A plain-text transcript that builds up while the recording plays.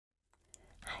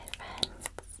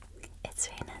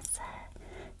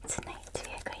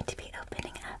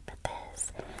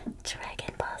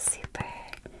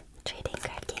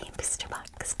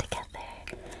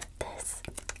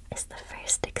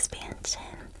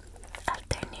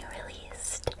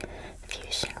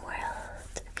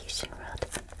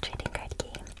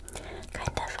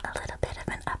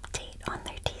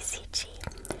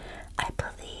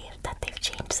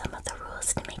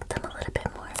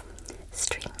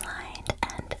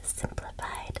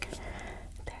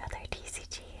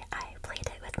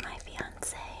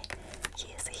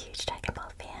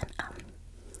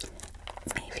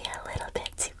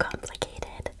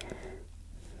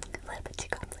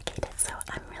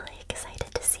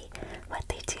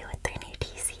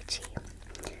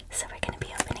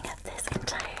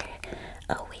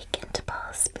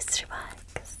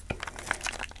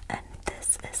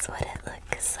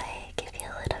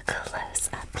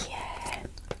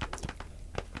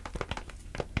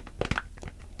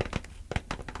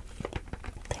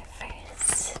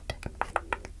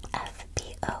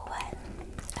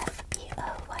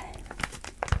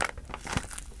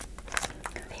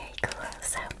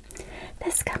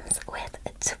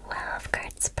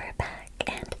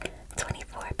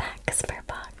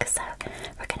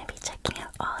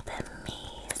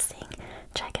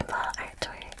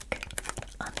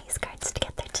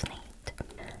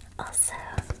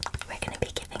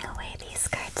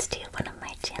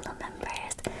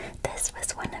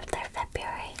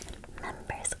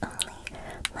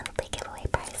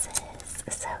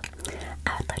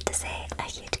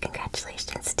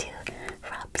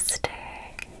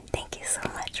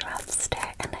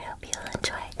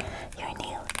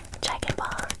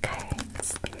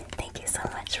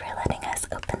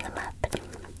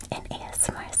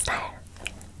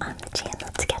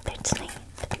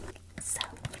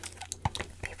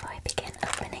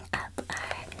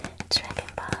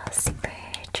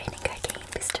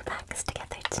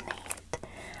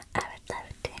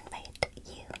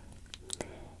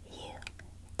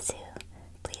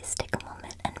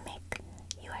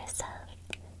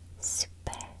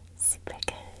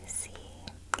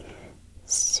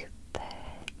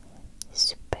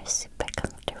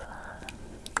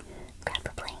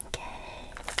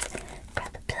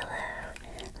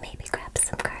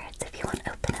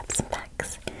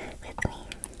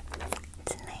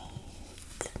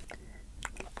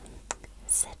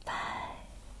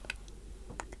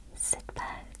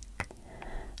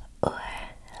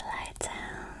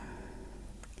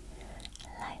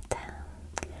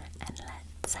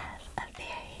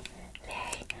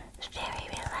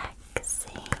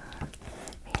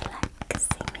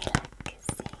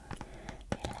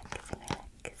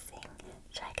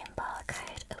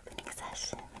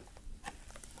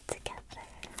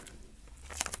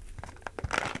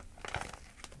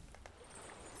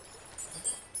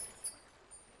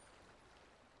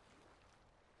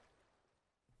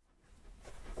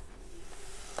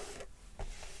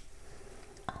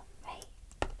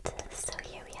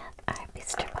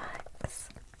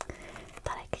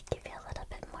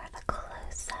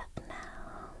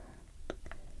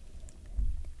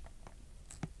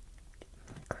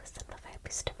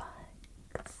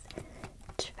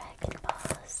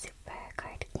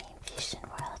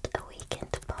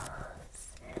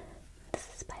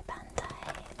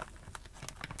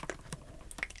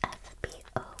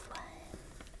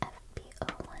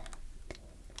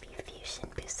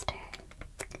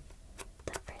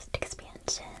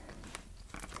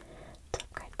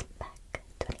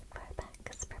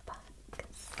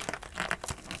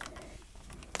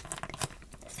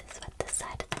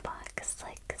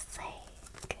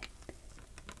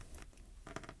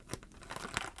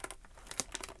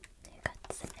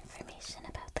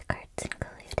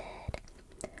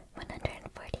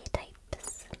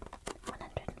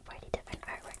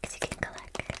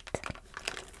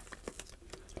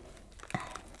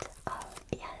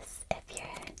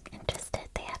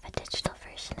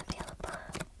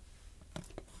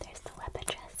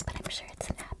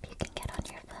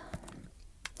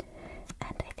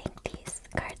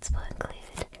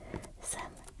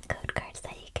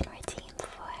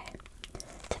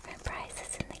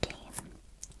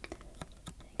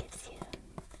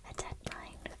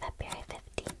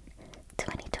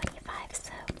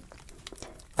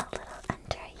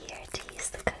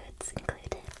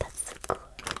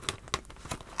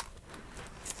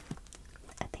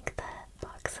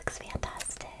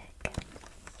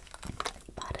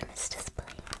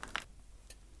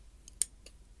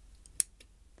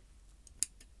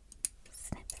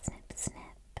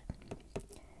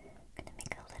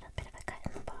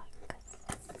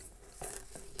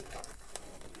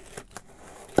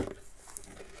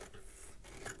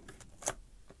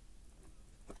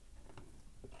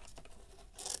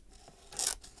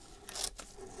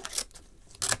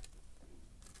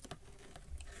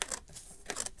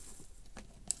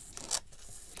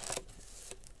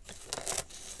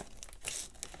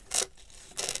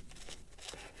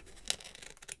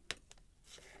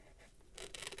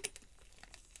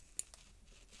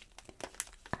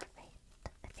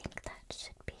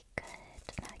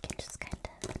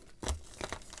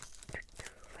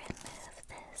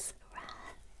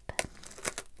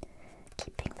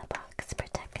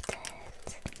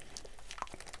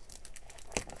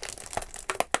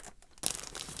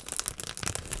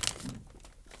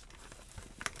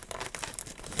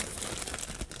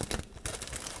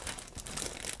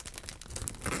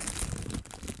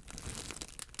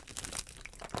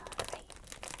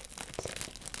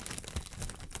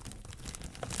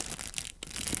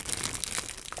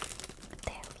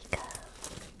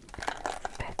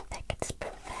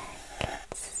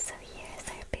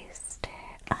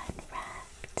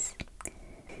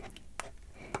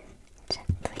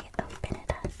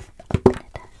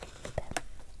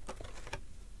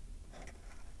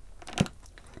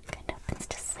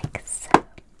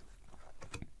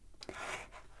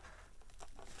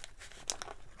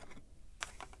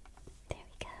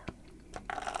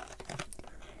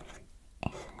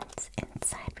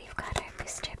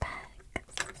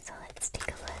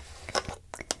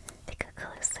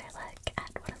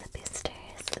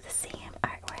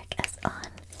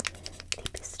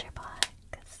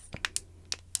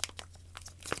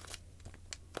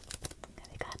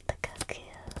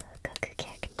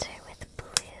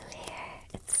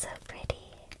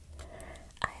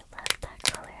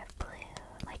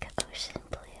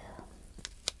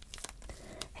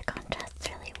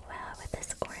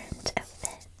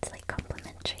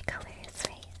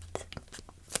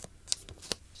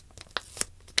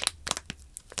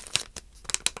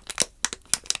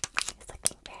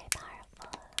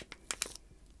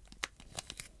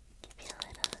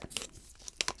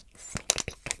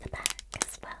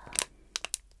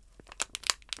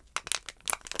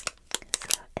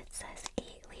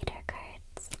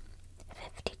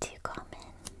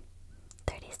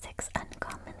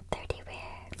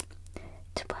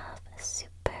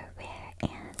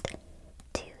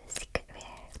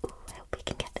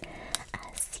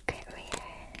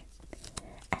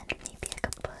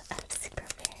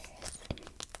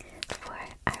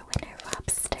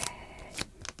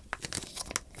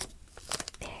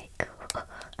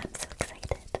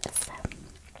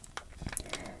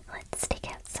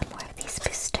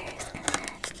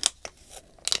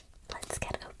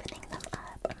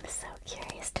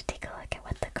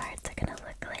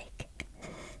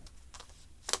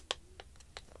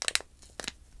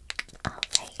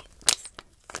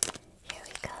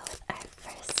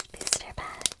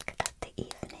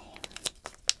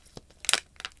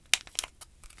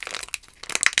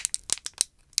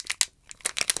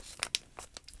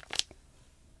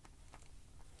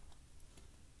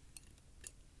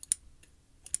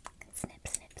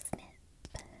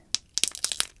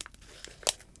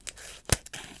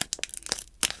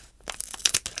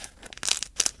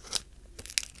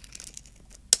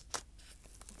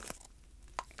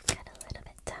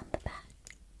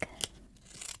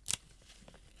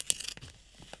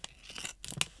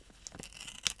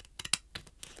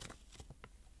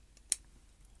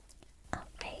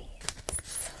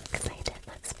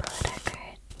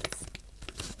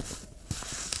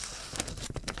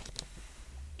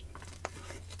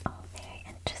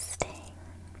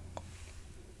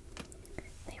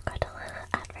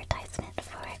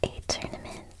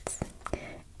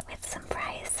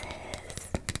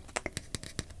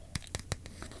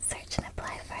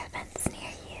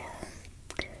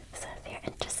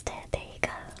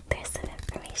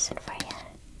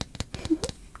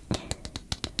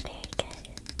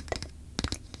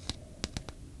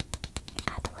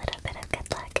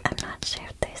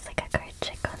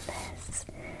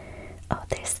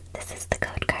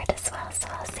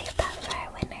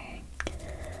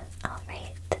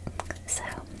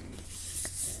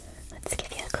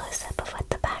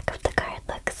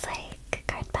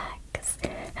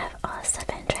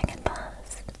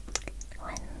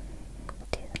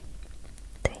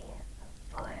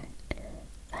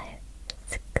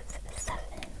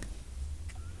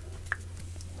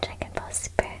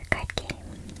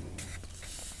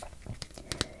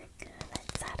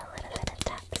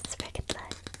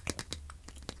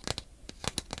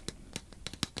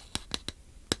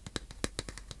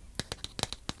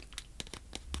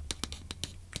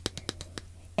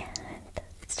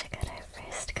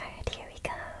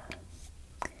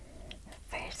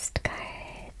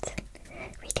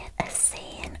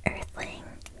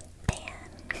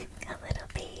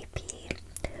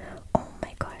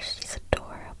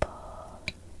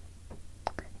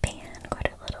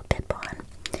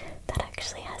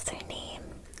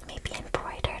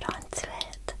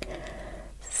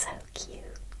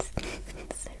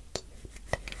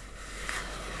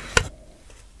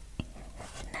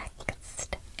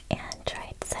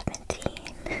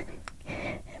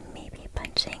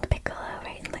punching Piccolo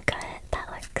right in the gut. That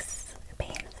looks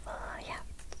painful. Ouch.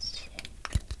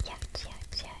 Ouch,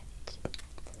 ouch, ouch.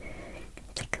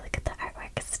 Take a look at the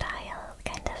artwork style.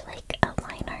 Kind of like a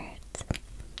line art.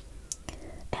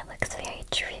 It looks very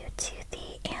true to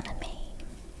the anime.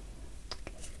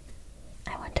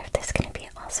 I wonder if there's going to be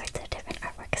all sorts of different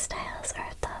artwork styles or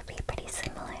if they'll be pretty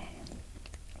similar.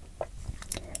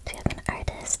 Do we have an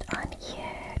artist on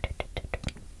here?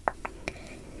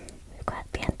 We've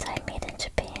got Bantai made in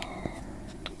Japan.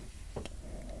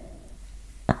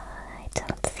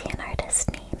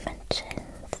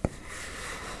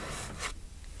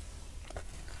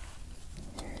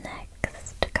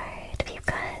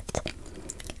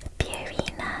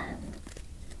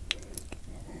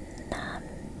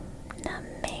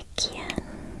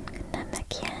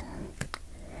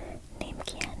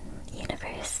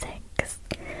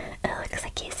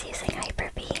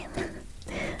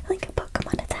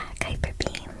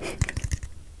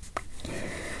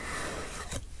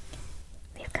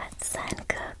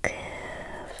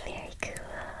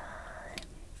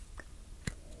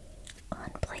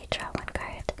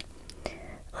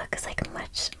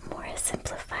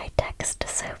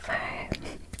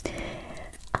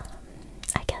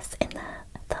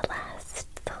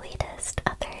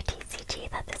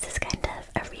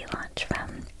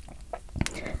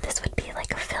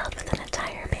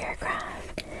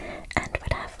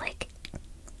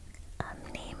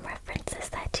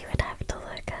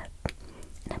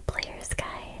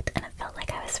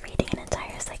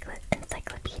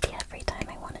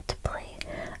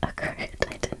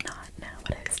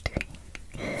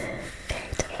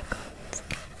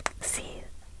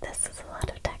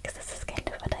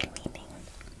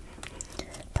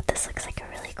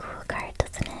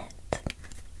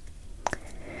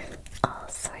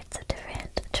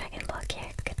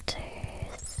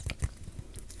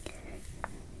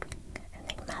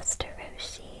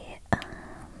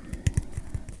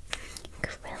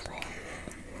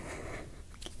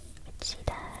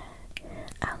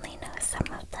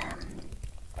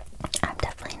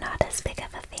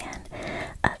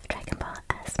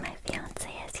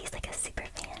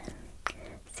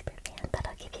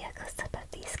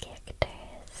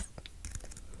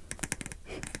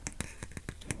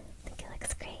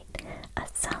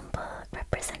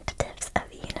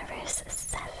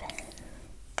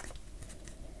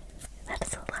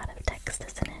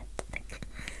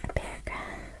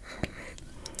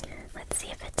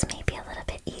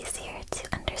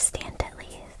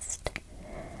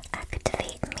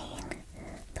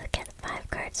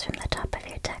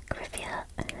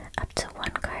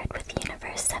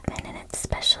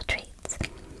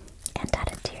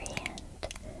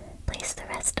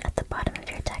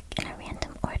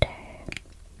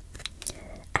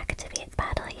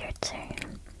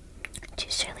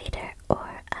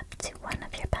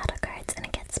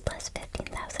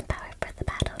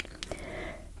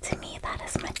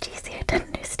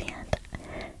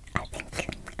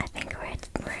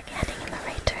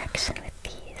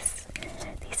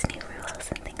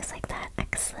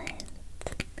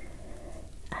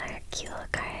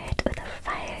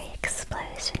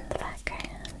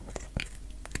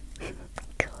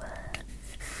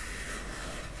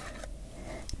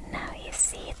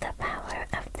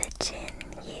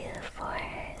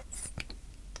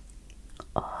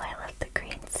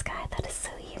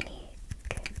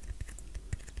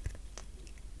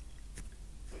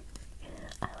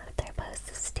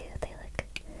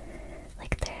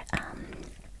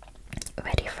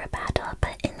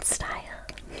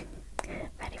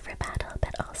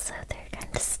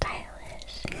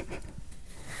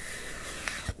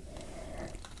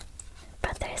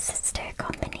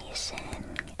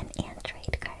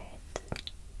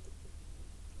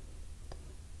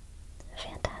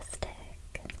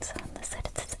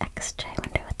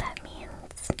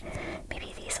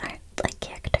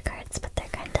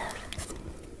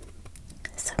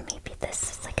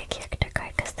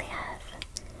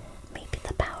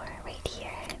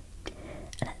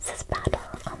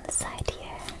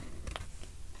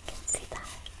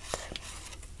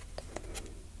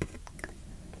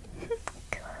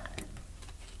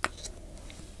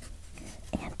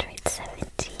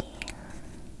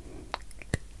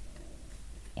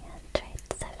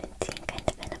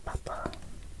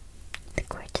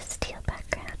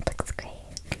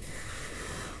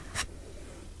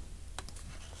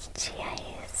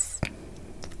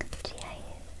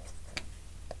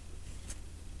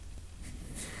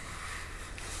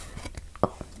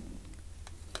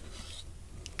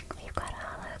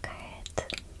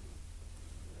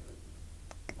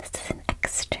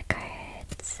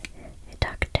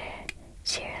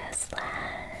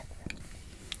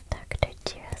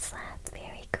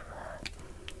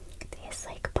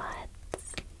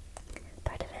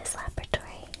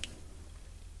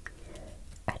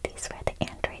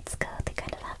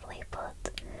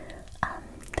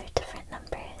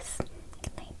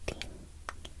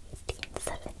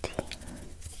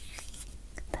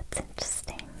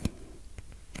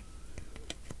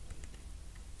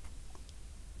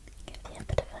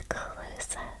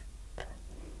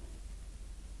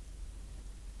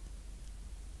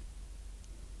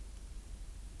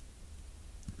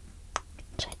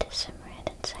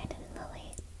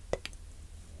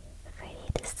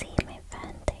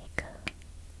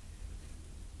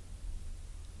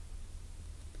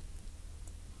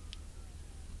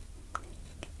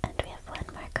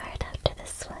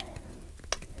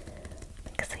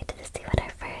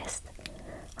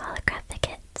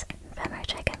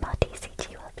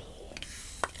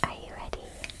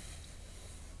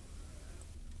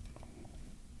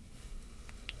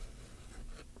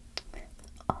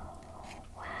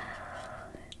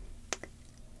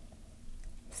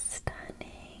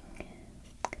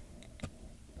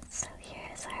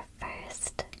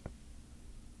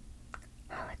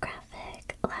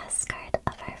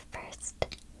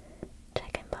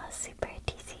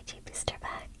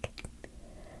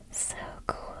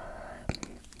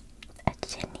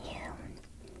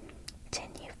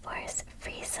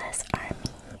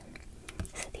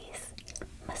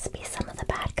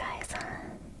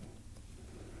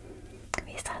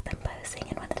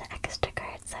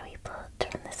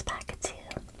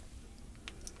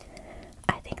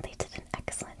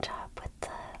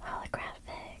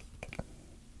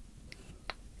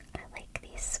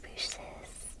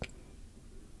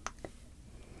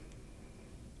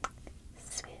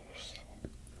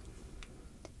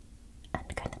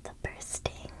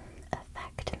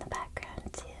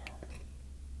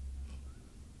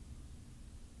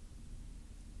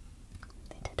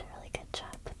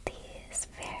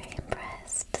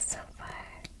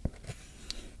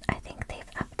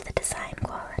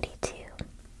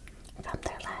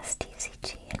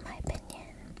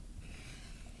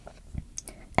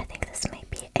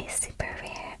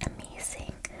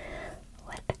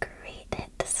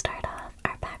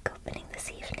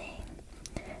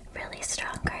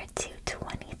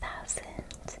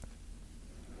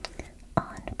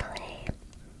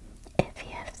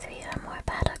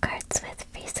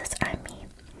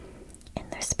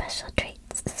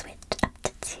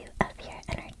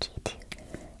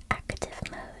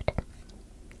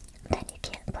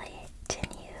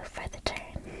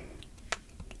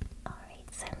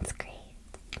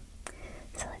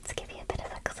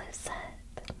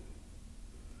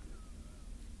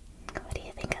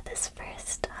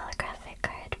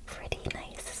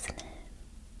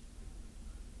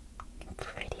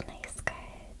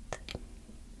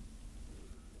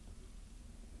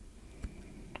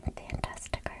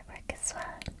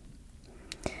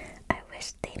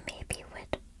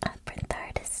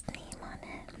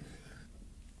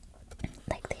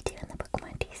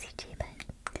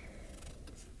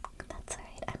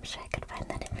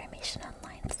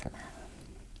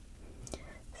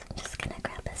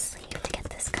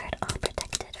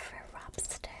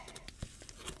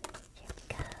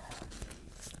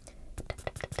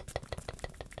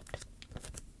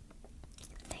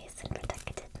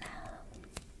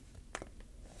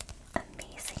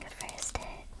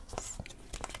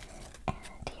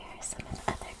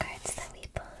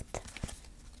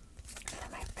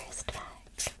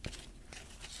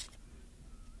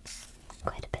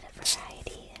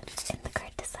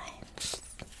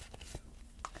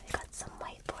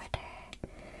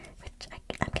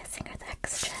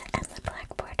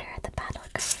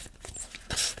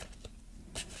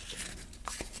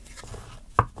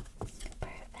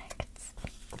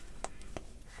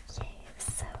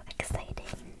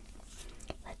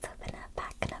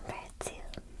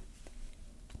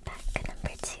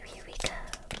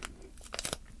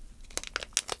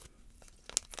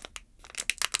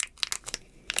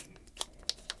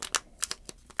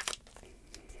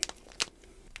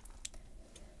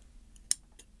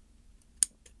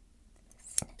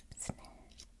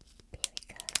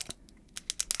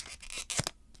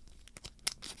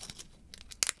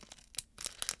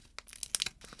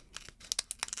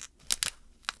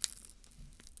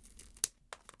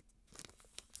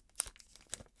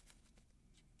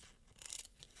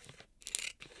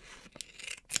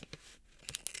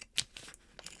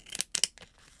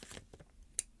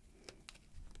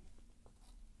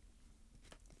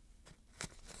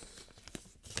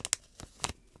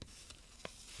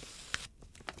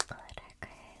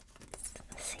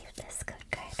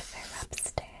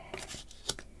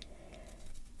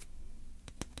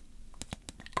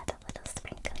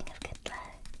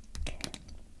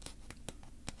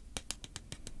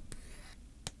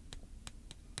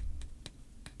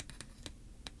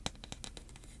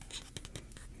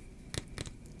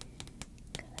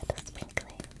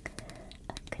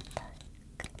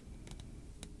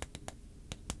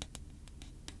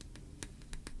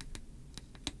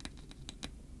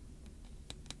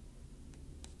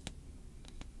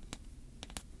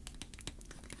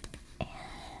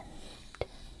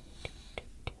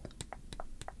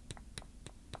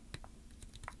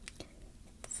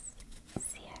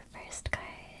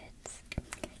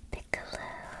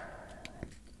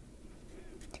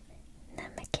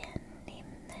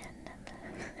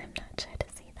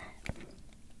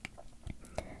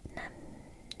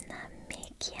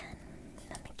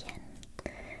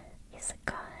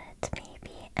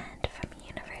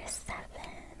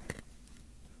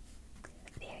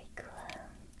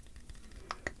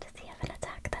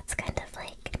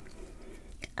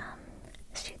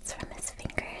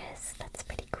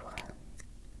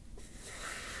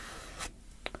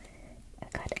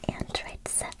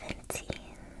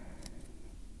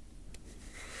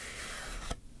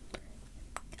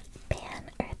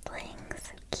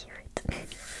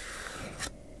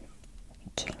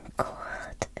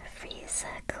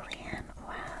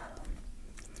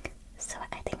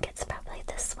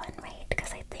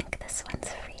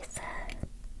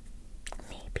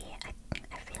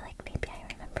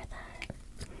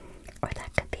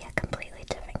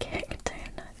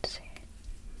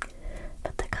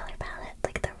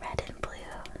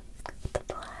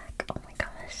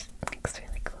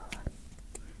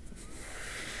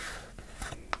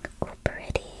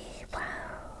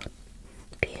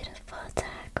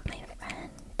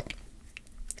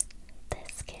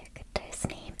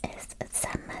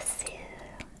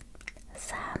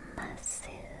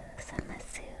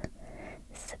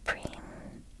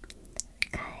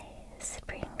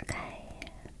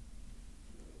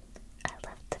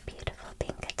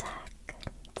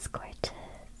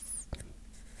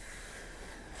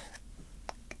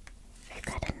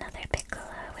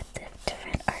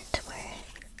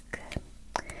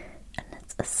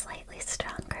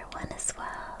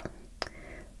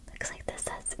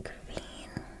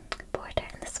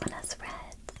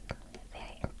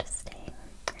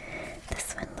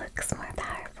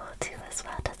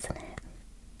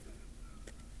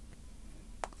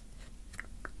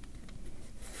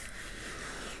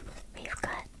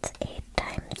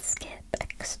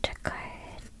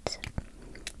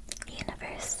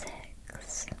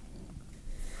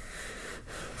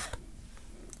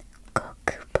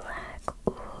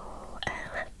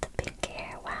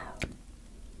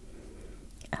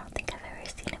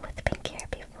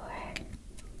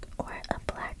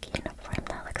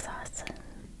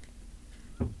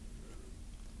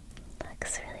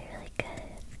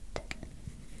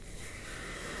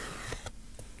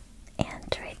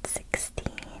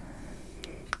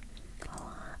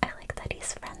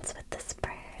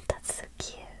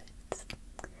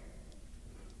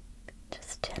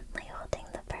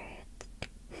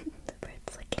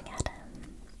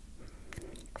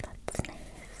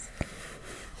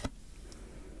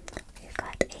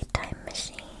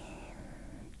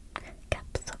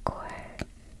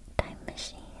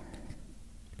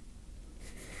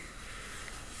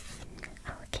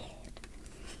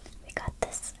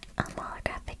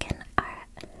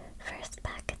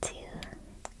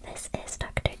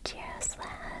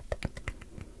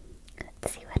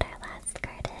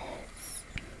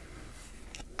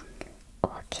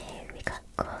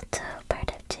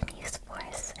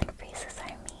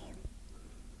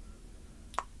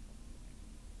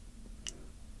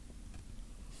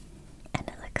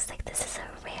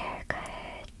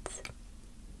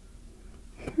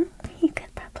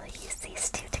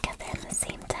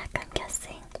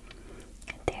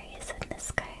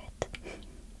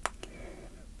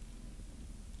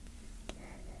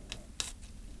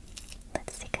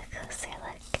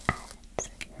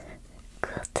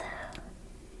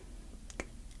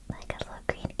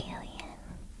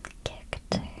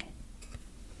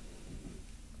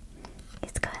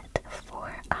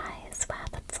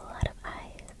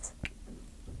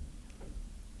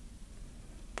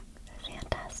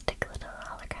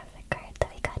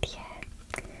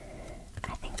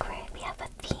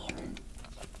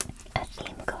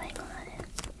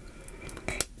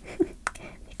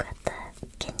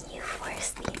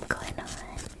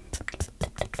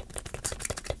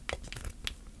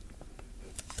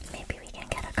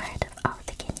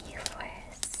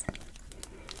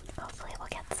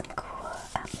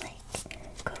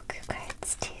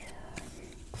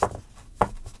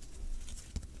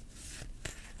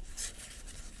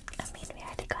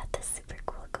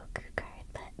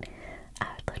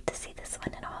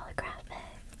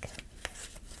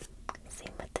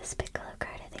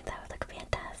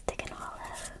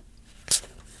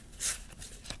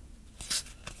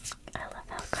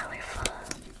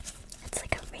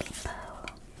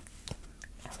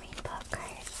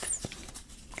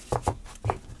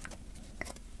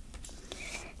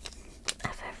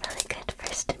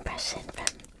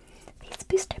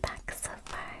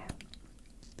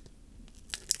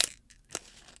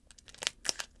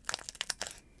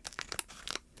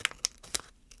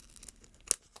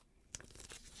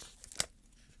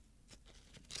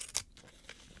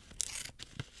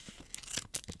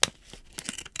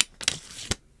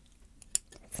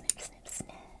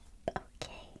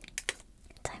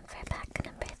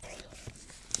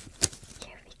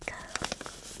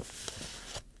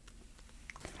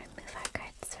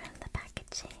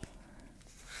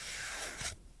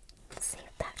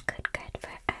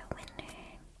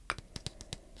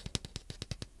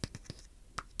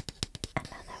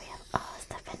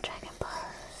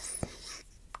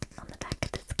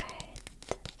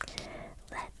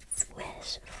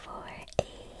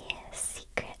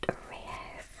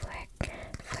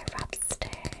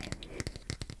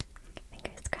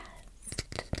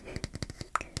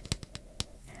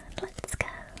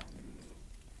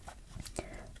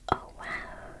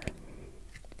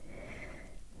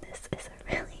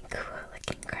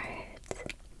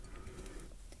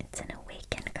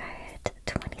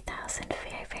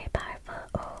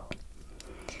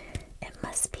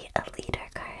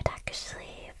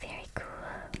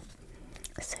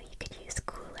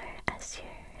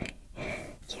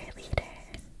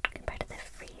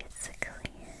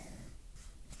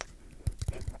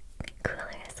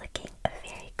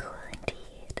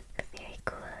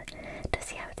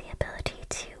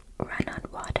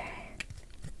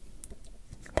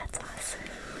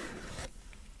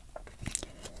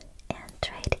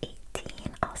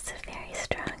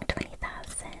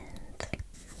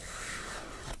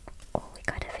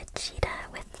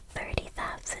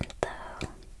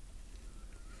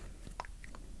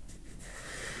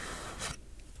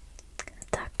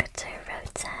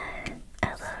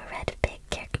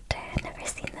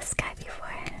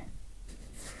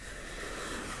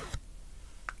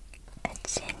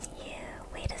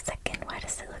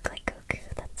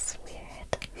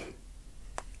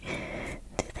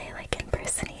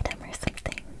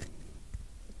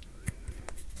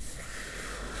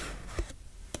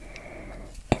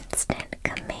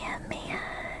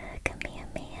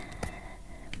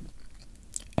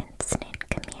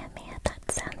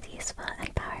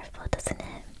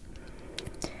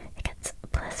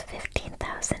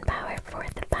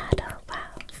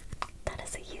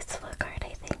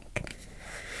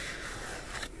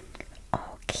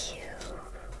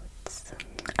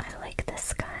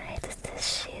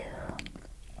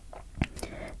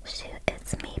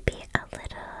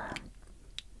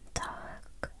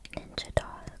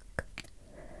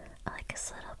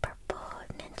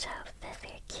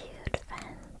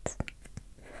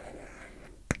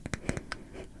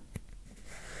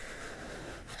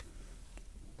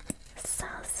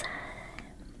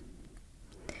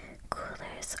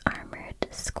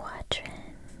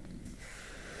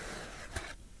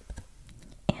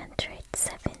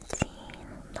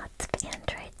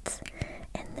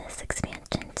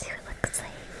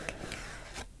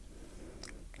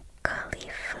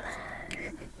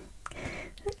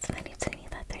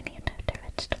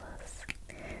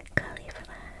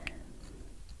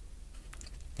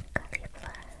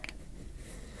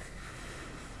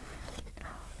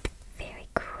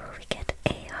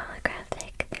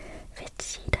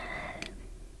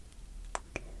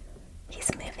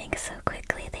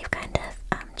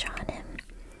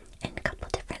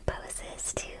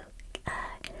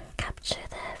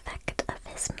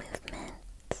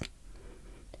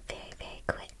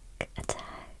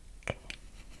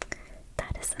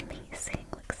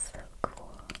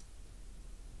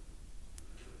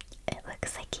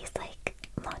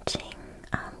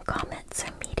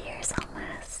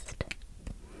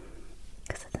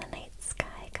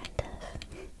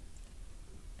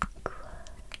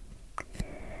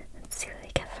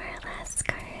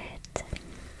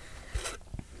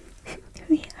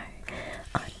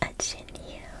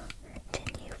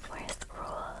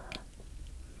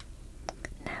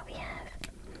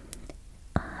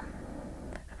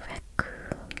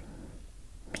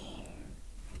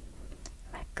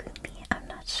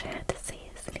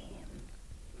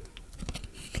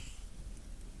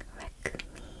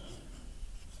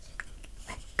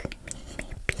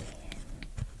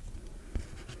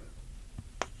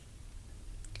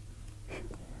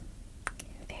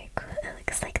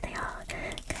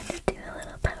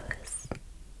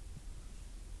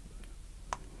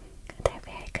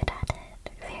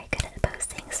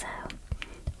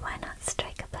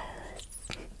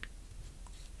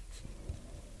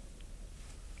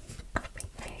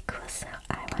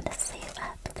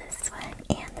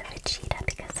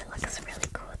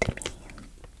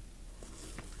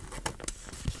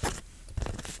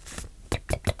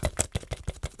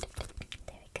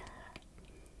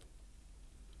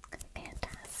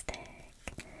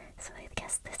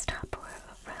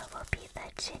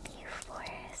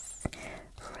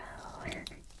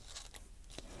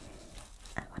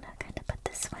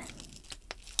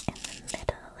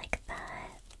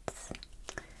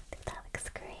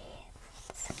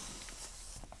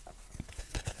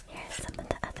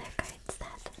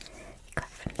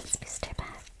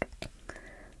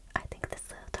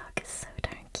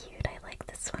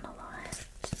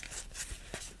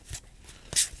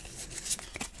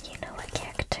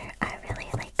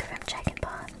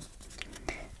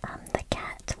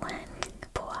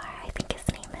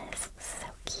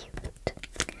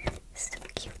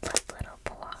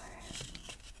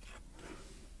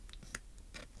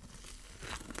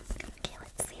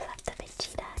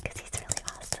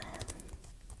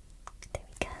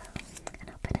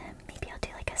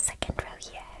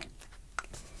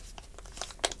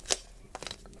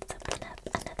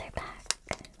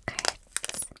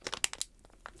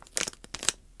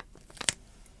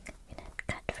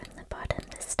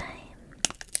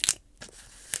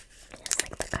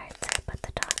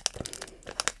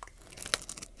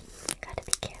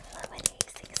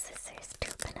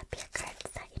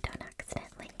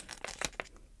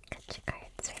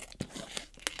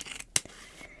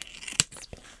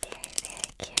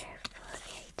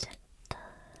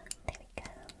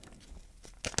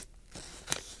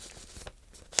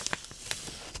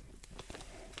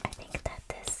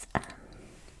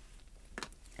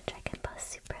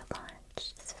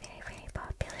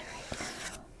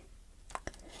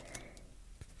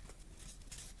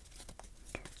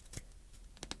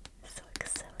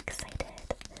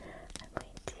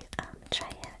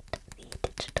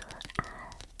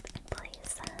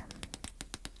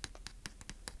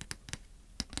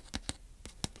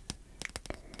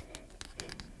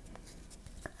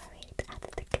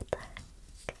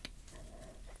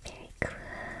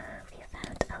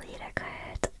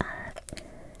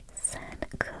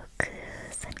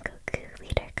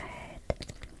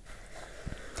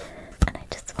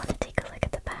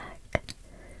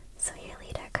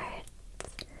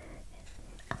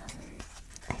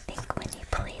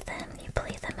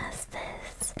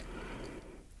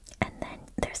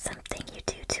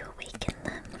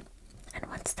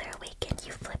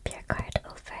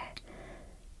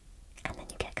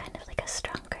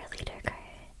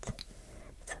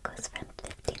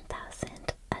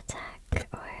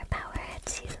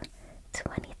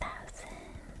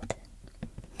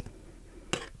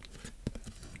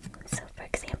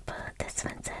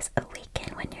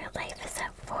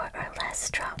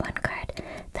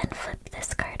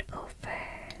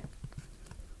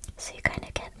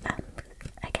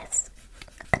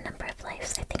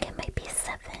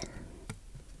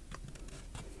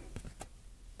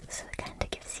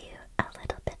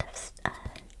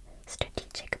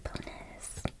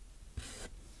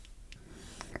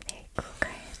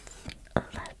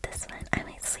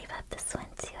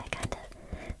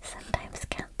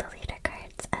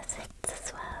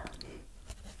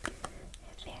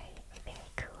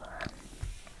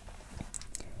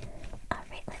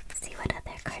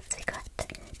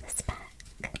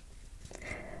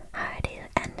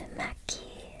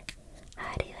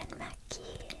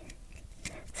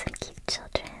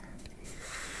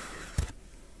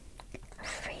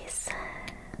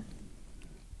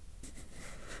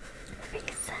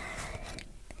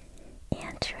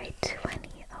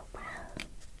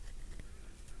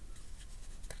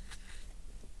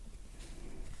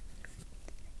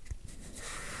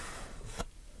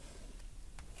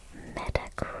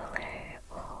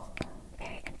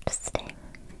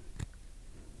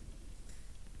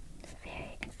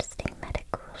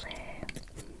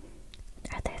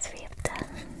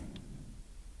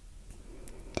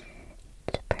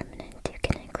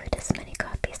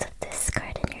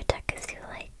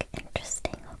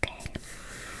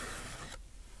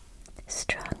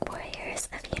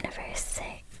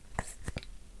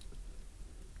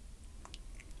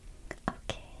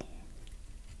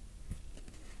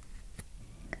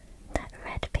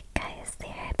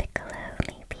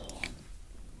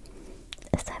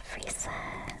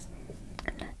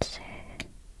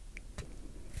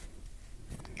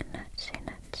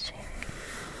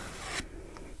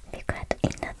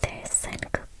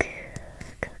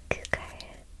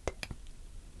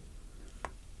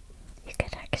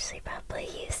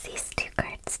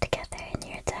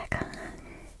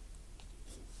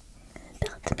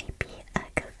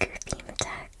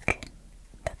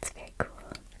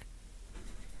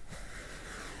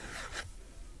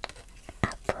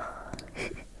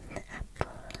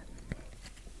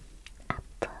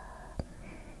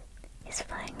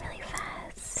 really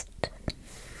fast.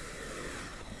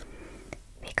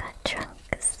 We got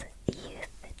Trunks, Youth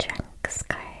Trunks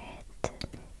card.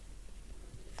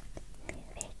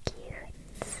 Very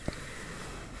cute.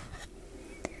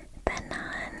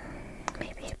 Banan,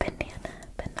 maybe a banana,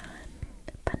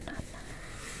 banana.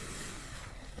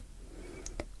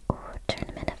 Oh,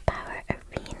 Tournament of Power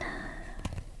Arena.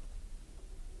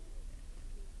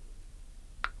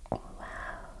 Oh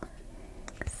wow,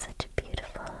 such a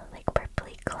beautiful, like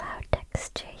purpley cloud type.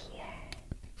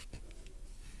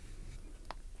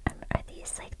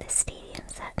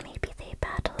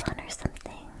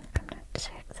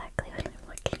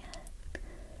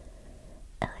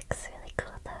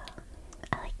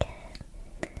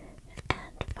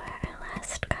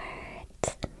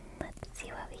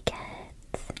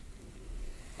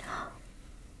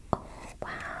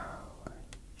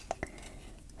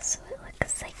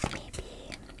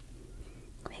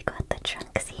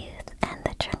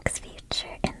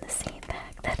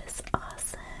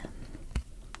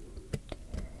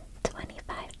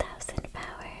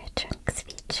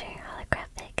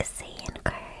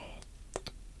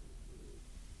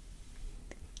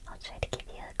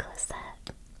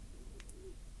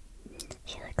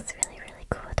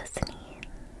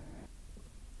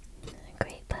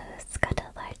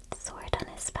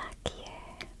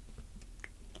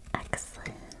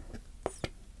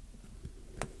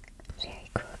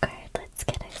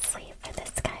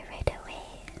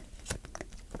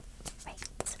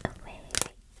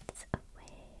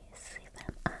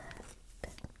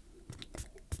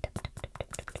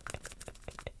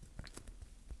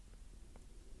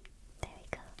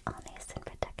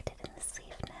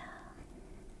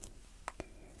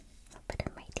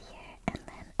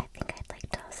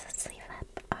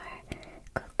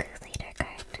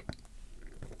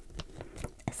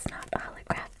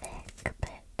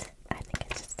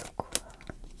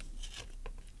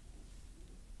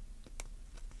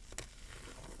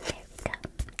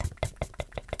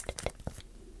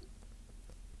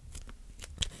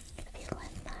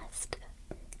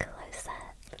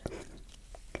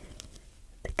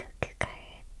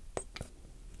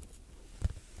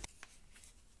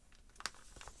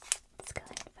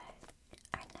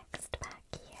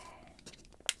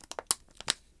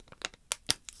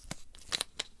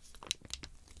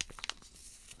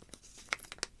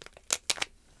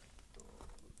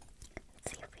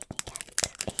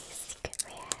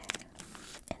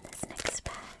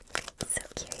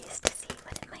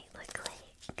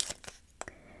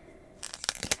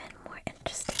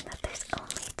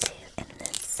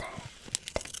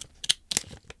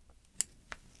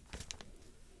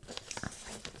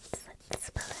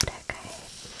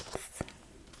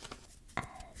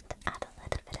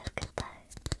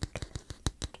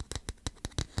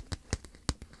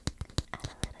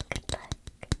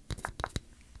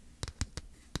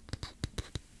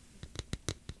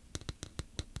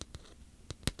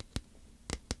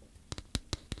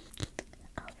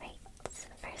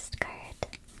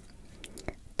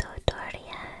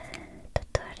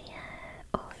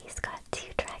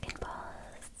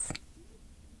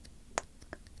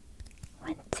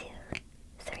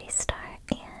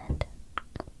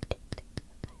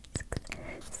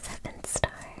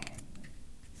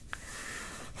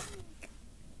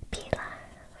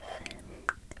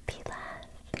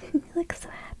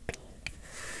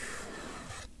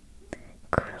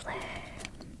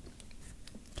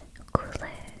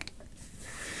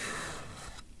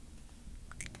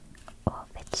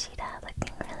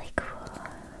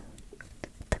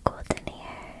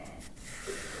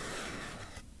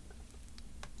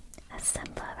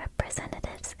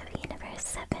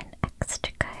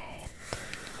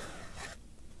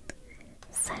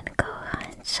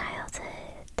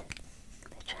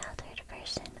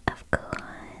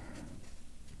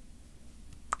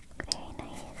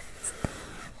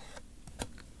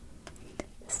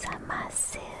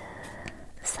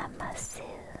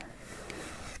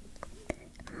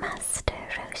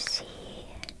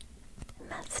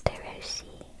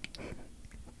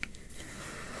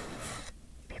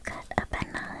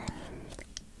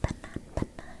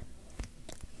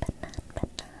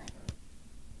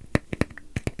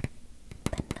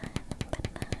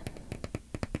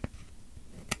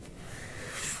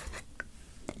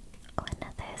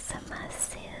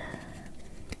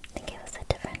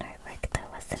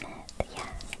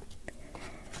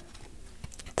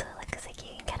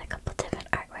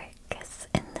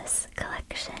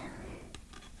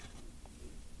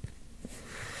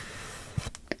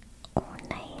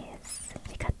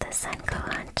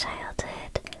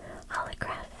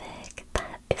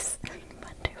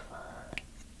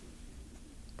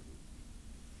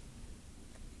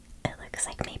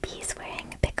 looks like maybe he's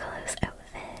wearing Piccolo's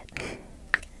outfit.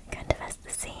 Kind of has the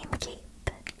same cape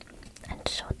and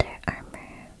shoulder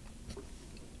armor.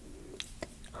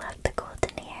 Love the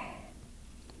golden hair.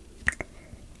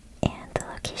 And the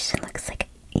location looks like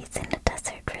he's in a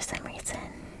desert for some reason.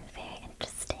 Very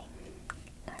interesting.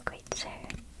 Not quite sure.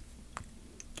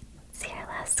 Let's see our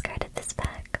last card of this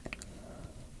pack.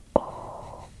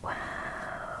 Oh, wow.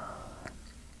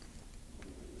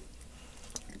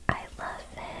 I love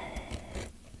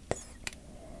it.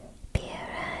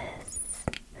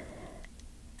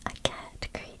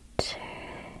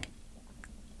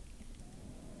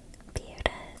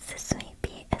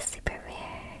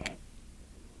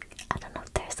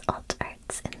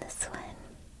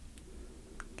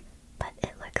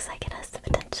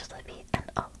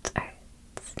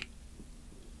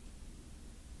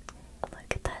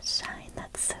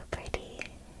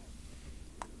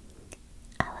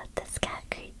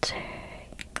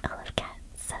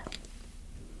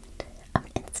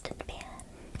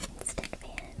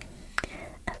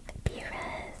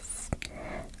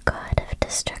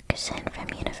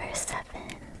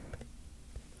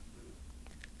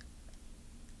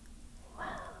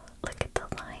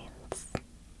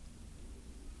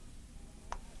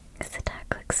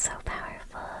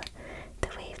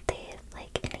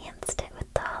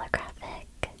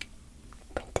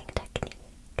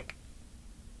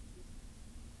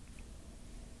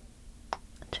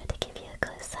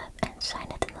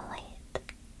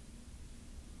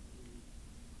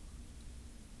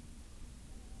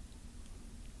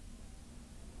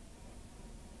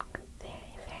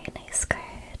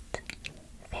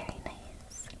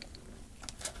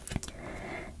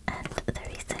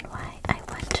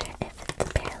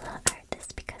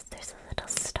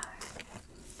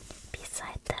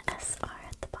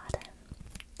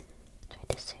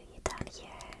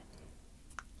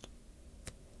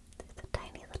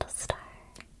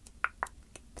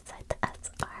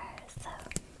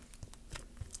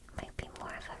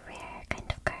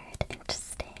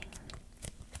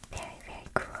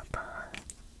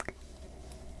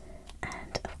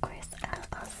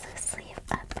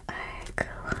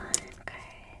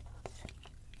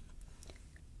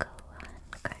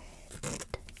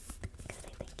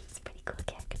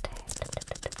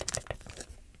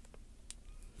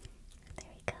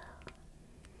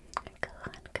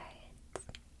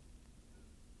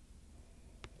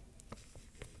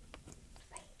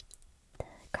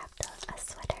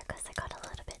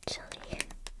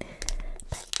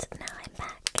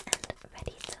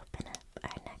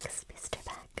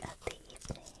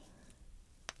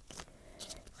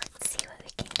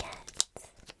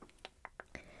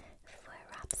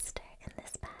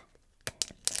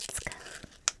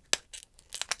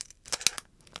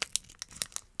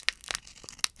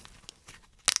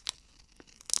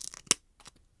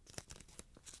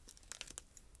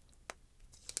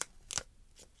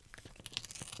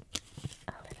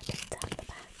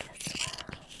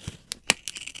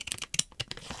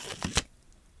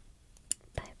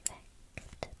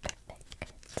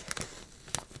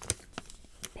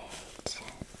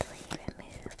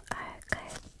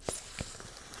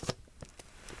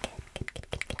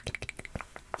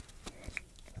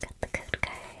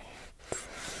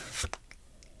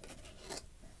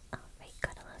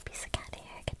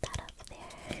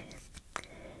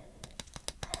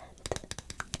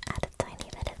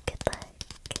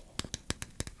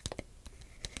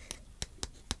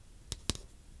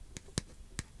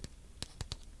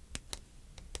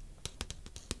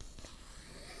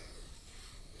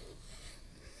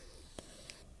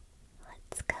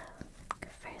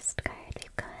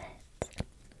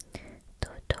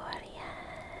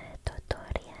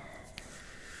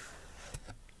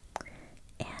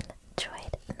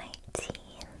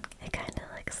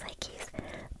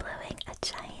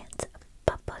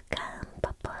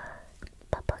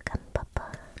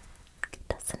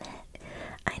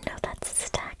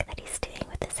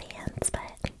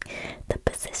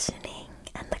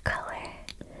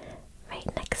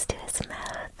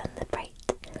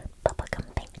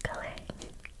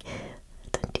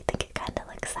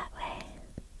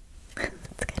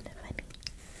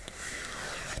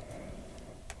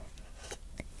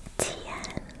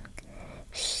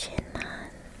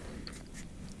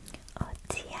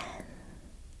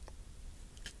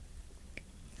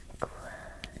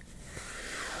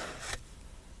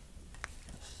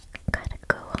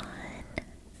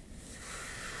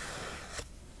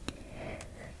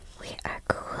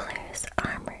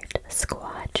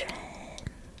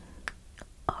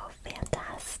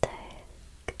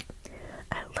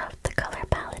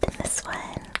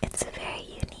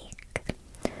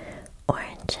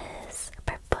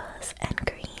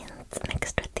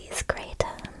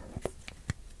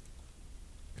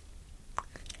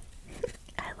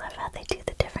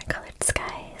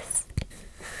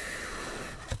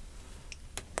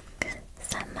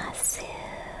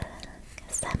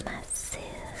 Zamasu.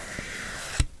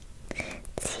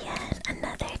 Tien,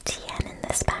 another Tien in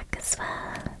this pack as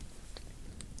well.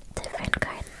 Different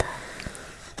card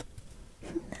though.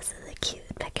 This is a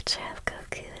cute picture of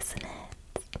Goku, isn't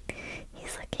it?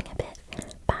 He's looking a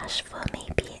bit bashful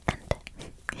maybe, and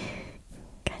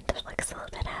kind of looks a little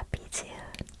bit happy too.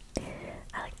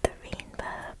 I like the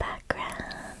rainbow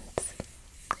background,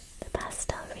 the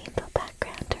pastel rainbow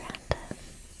background around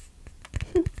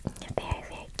him. Very,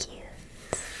 very cute.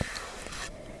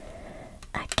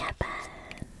 A Kappa.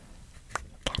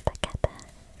 Kappa, Kappa.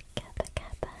 Kappa,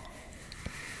 Kappa.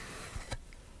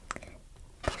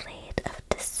 Blade of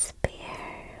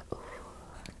Despair. Ooh.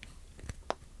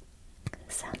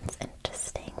 Sounds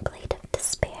interesting. Blade of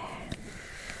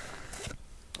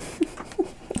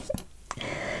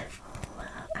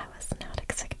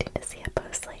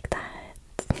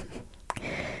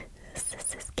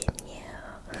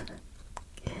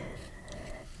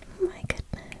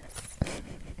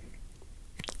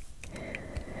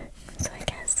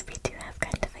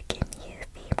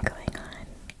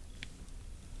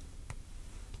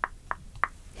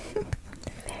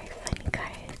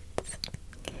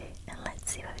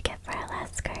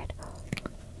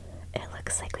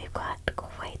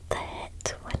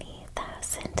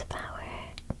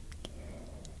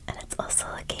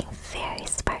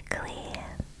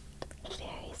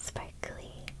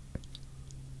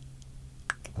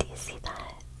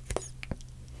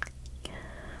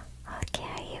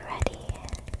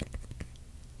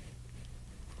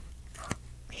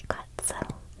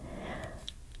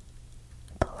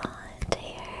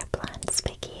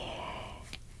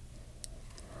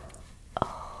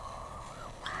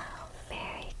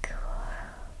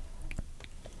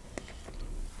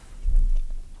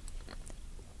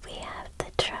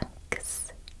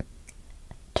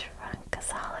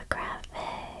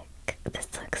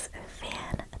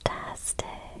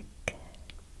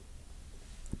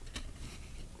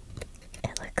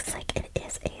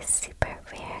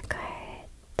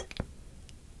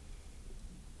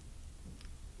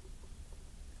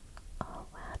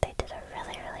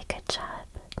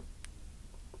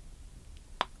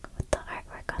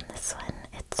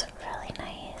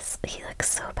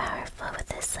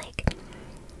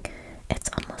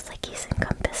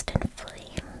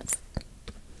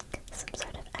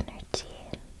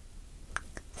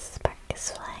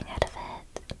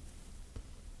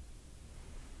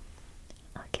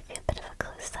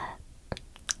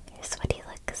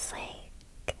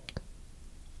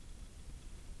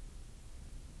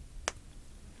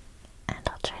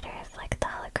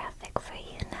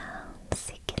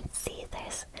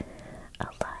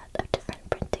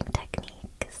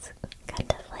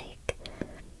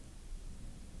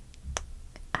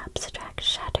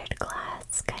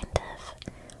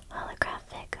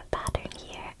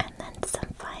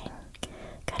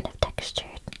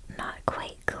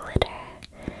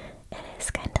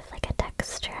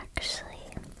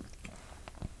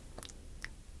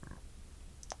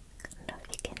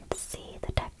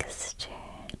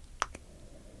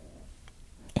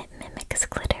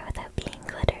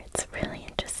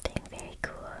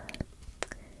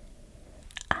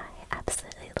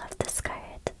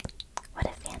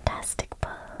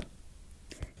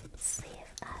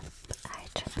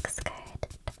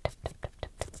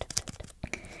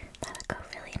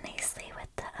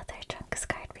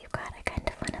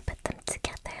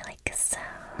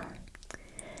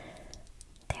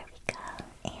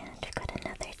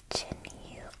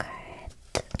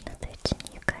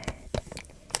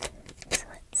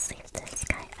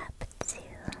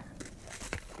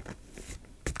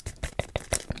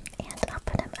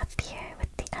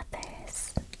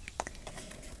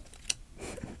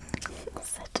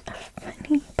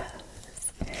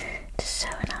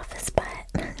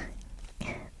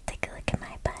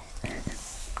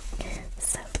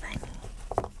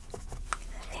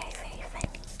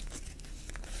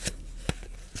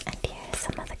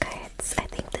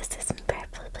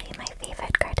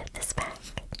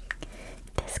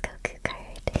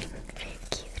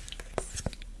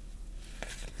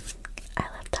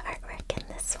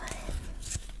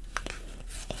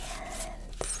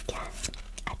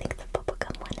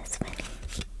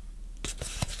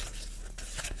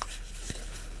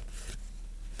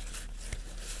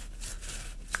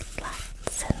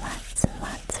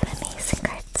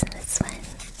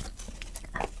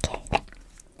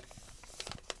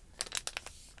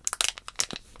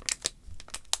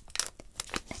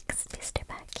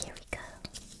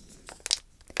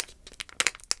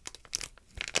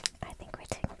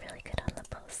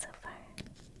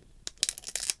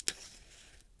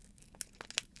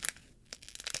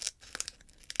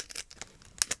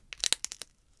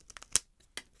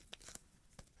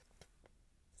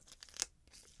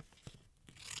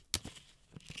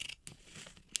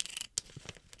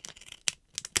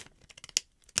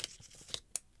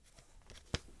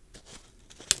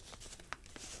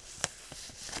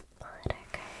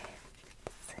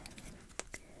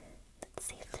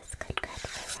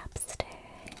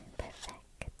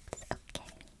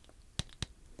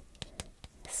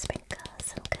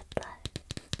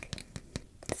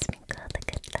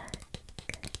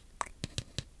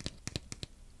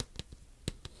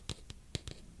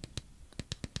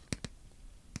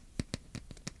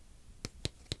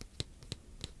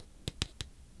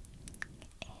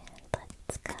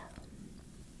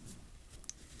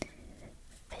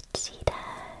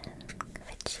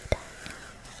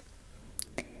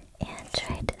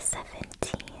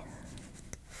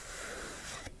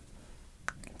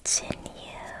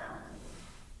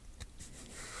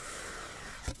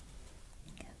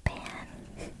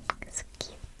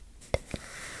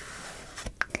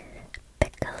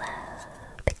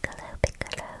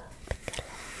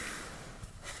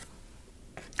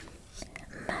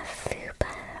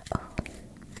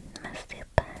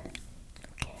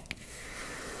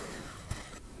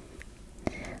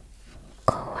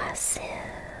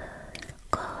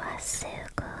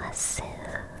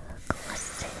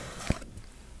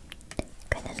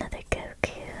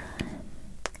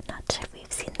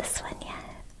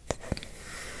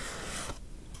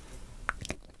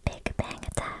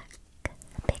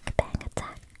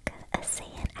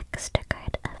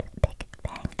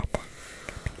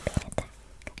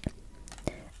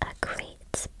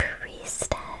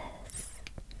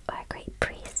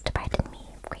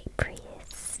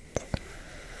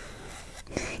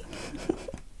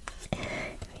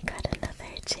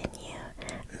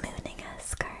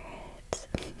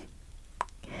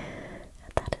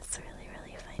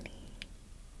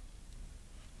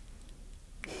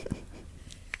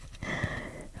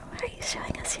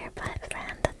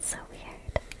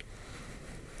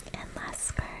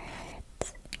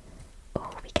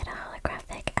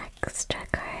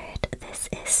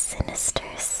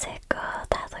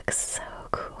looks so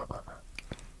cool.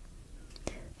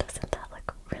 Doesn't that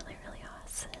look really, really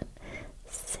awesome?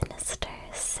 Sinister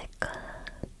Sickle.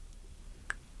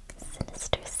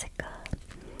 Sinister Sickle.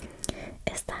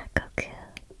 Is that Goku?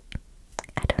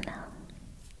 I don't know.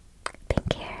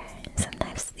 Pink hair.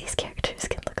 Sometimes these characters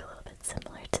can look a little bit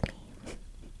similar to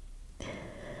me.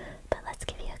 But let's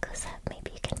give you a close up.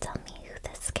 Maybe you can tell me who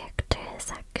this character is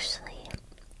actually.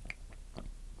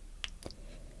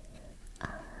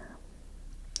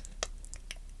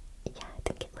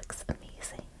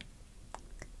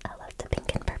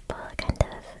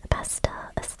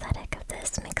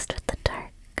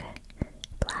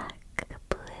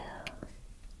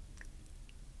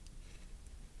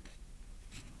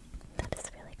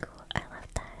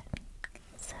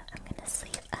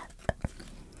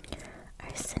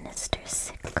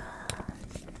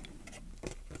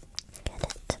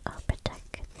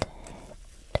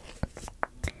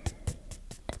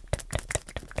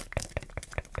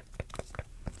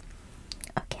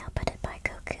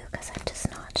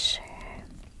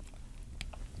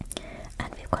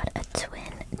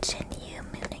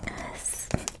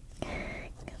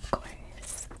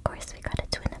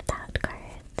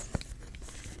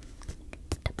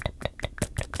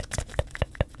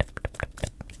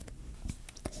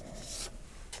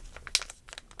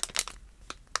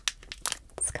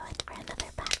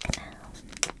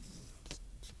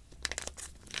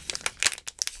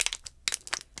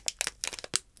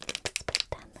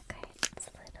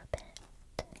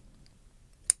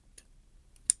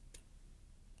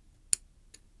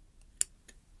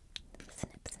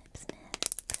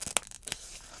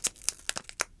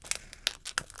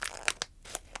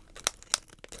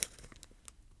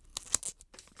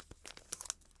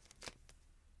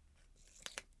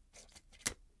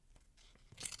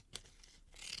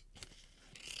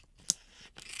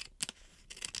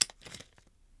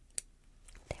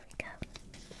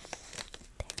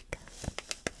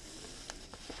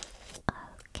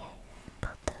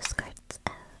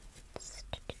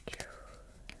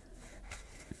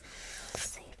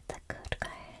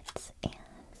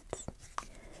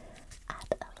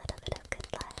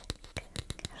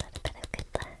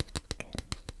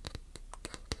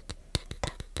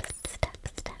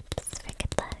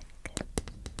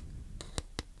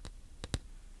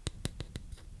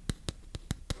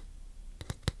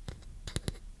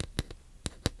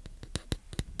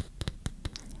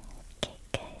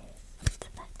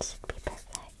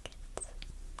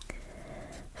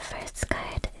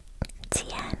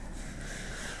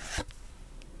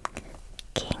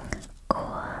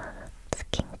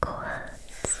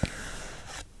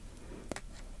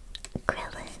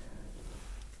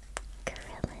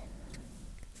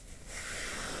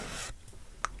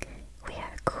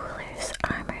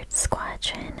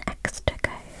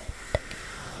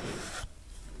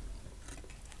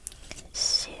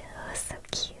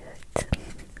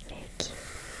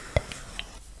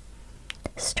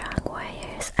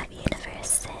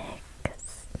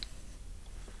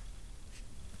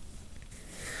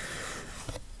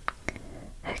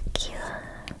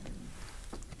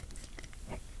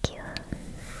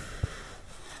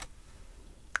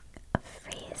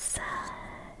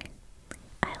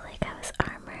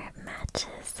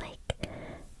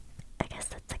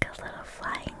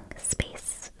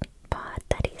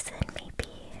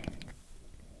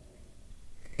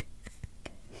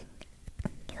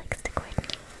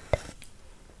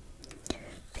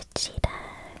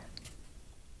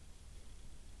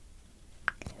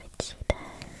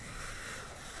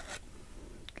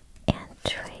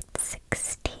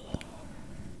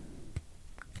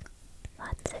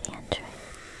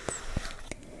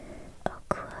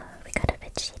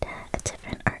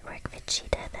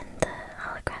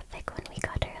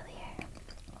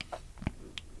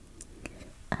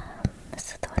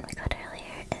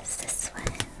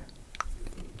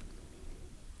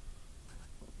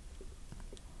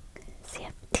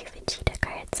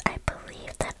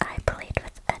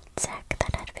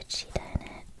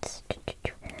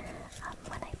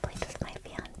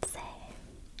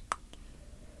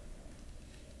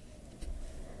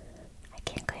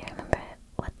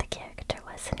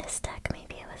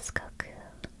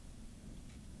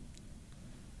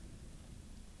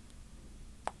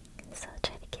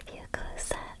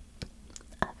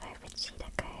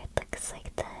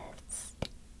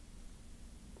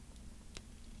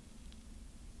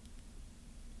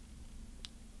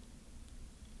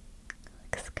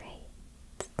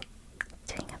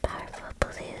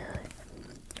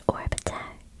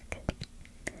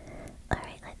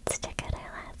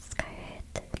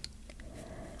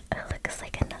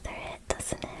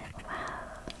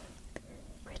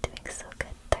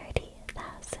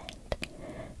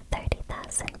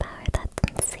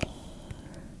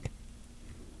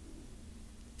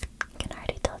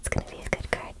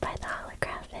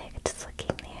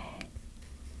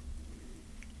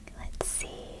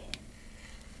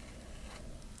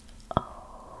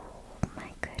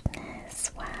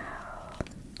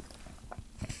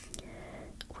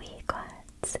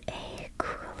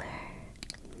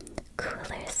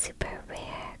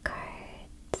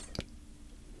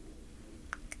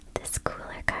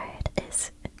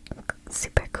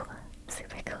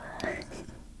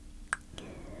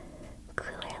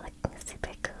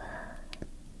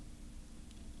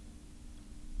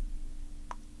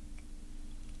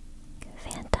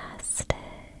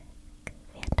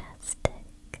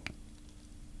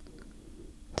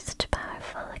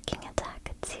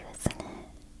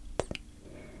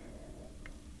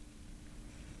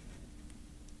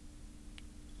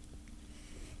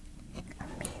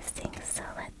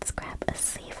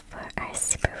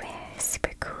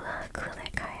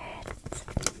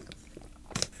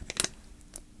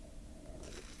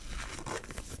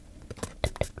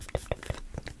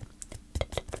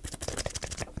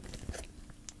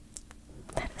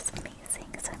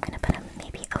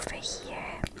 over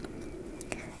here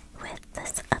with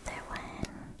this other one.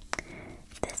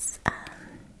 This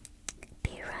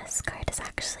B-Rus card is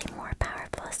actually more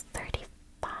powerful. It's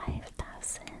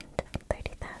 35,000.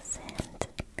 30,000.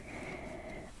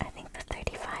 I think the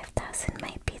 35,000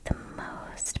 might be the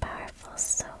most powerful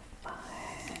so far.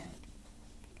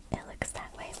 It looks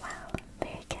that way. Wow,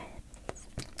 very good.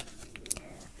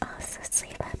 Also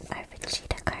sleeve up our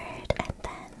Vegeta card and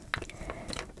then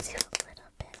do a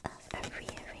little bit of a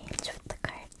rearrange with the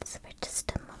cards for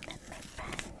just a moment, my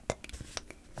friend.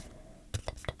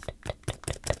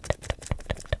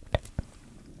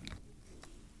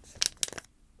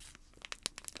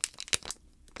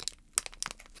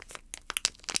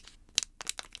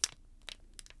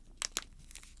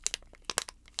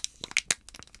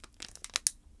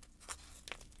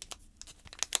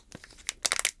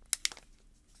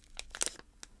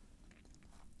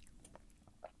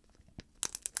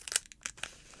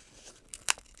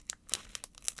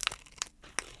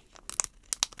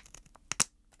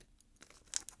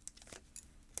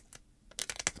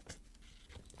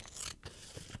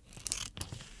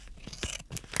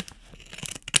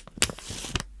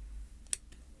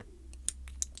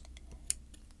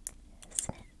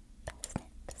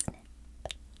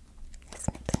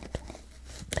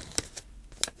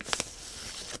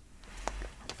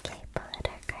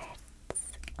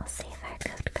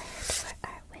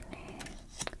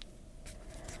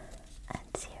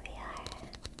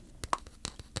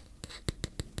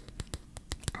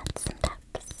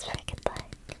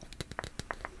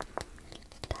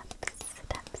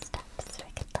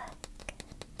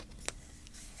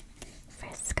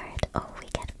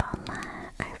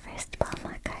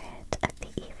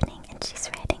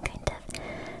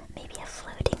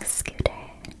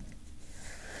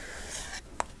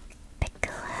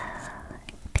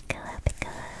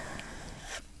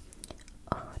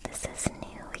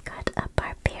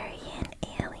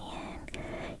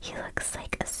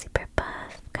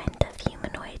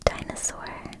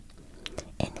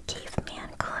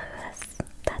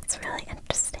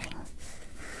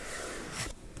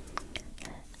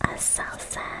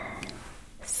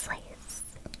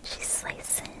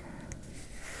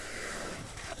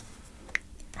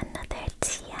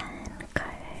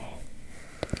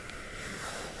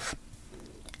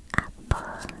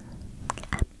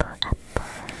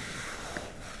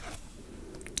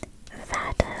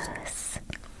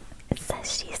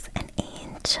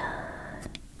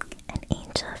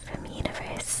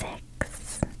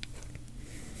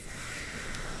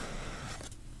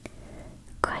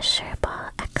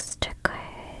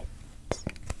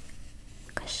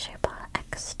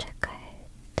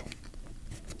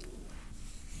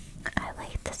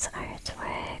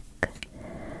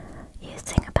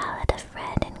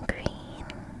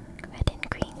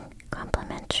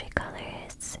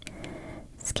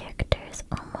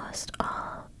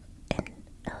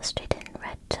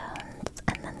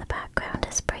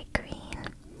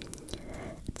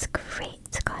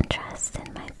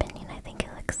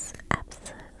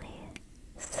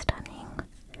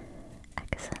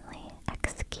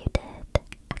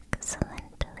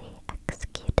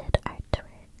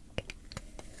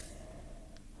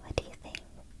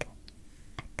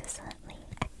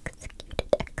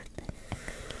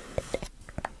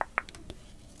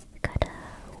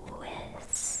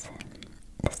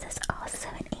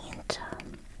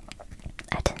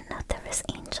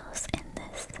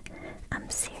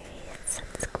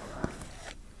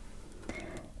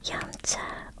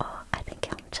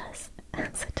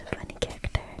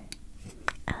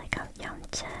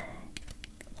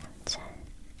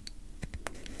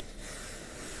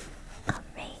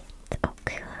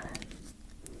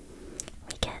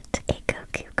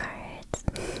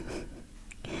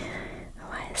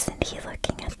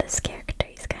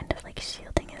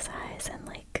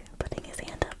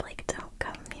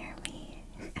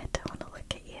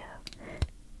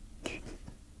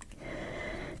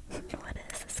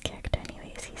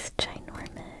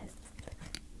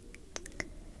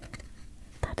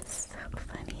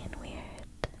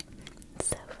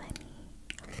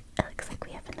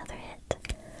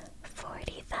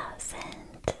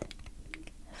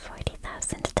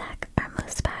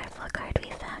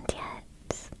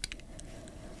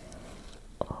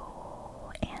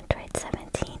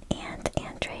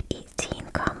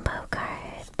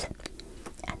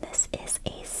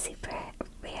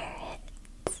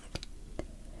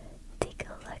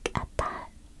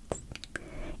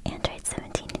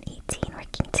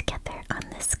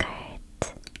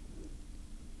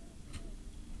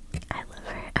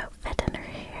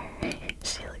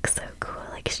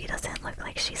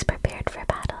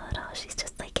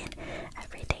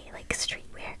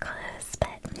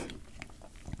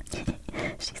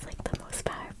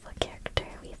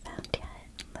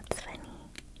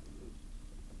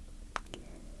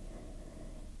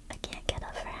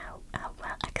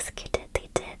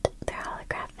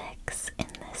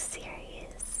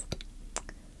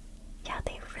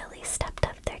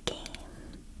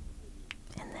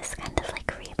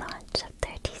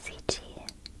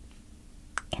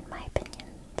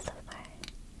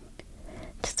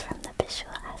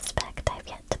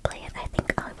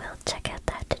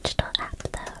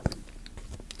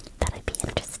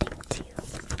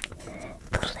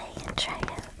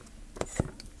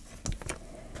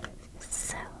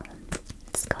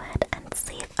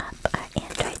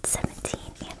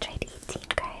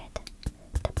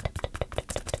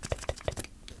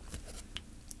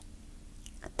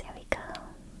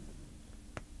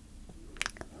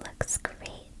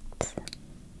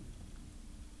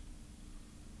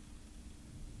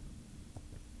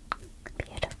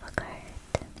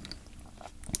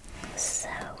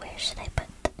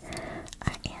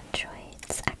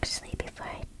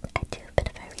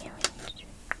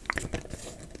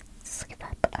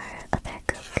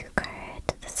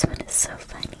 So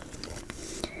funny.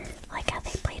 Like how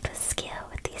they played with skill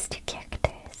with these two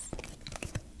characters.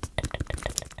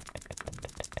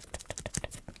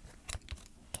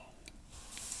 Okay.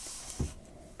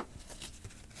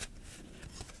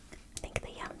 I think the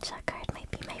Yamcha card might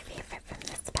be my favorite from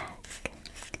this pack.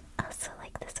 I also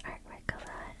like this artwork a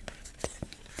lot.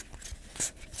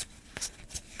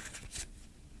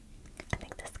 I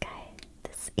think this guy,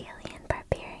 this alien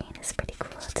barbarian, is pretty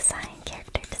cool design,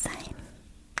 character design.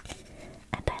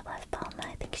 And I love Bulma.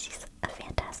 I think she's a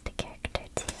fantastic character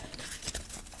too.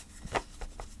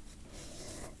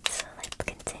 So let's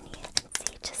continue and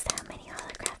see just how many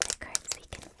holographic cards we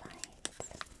can find.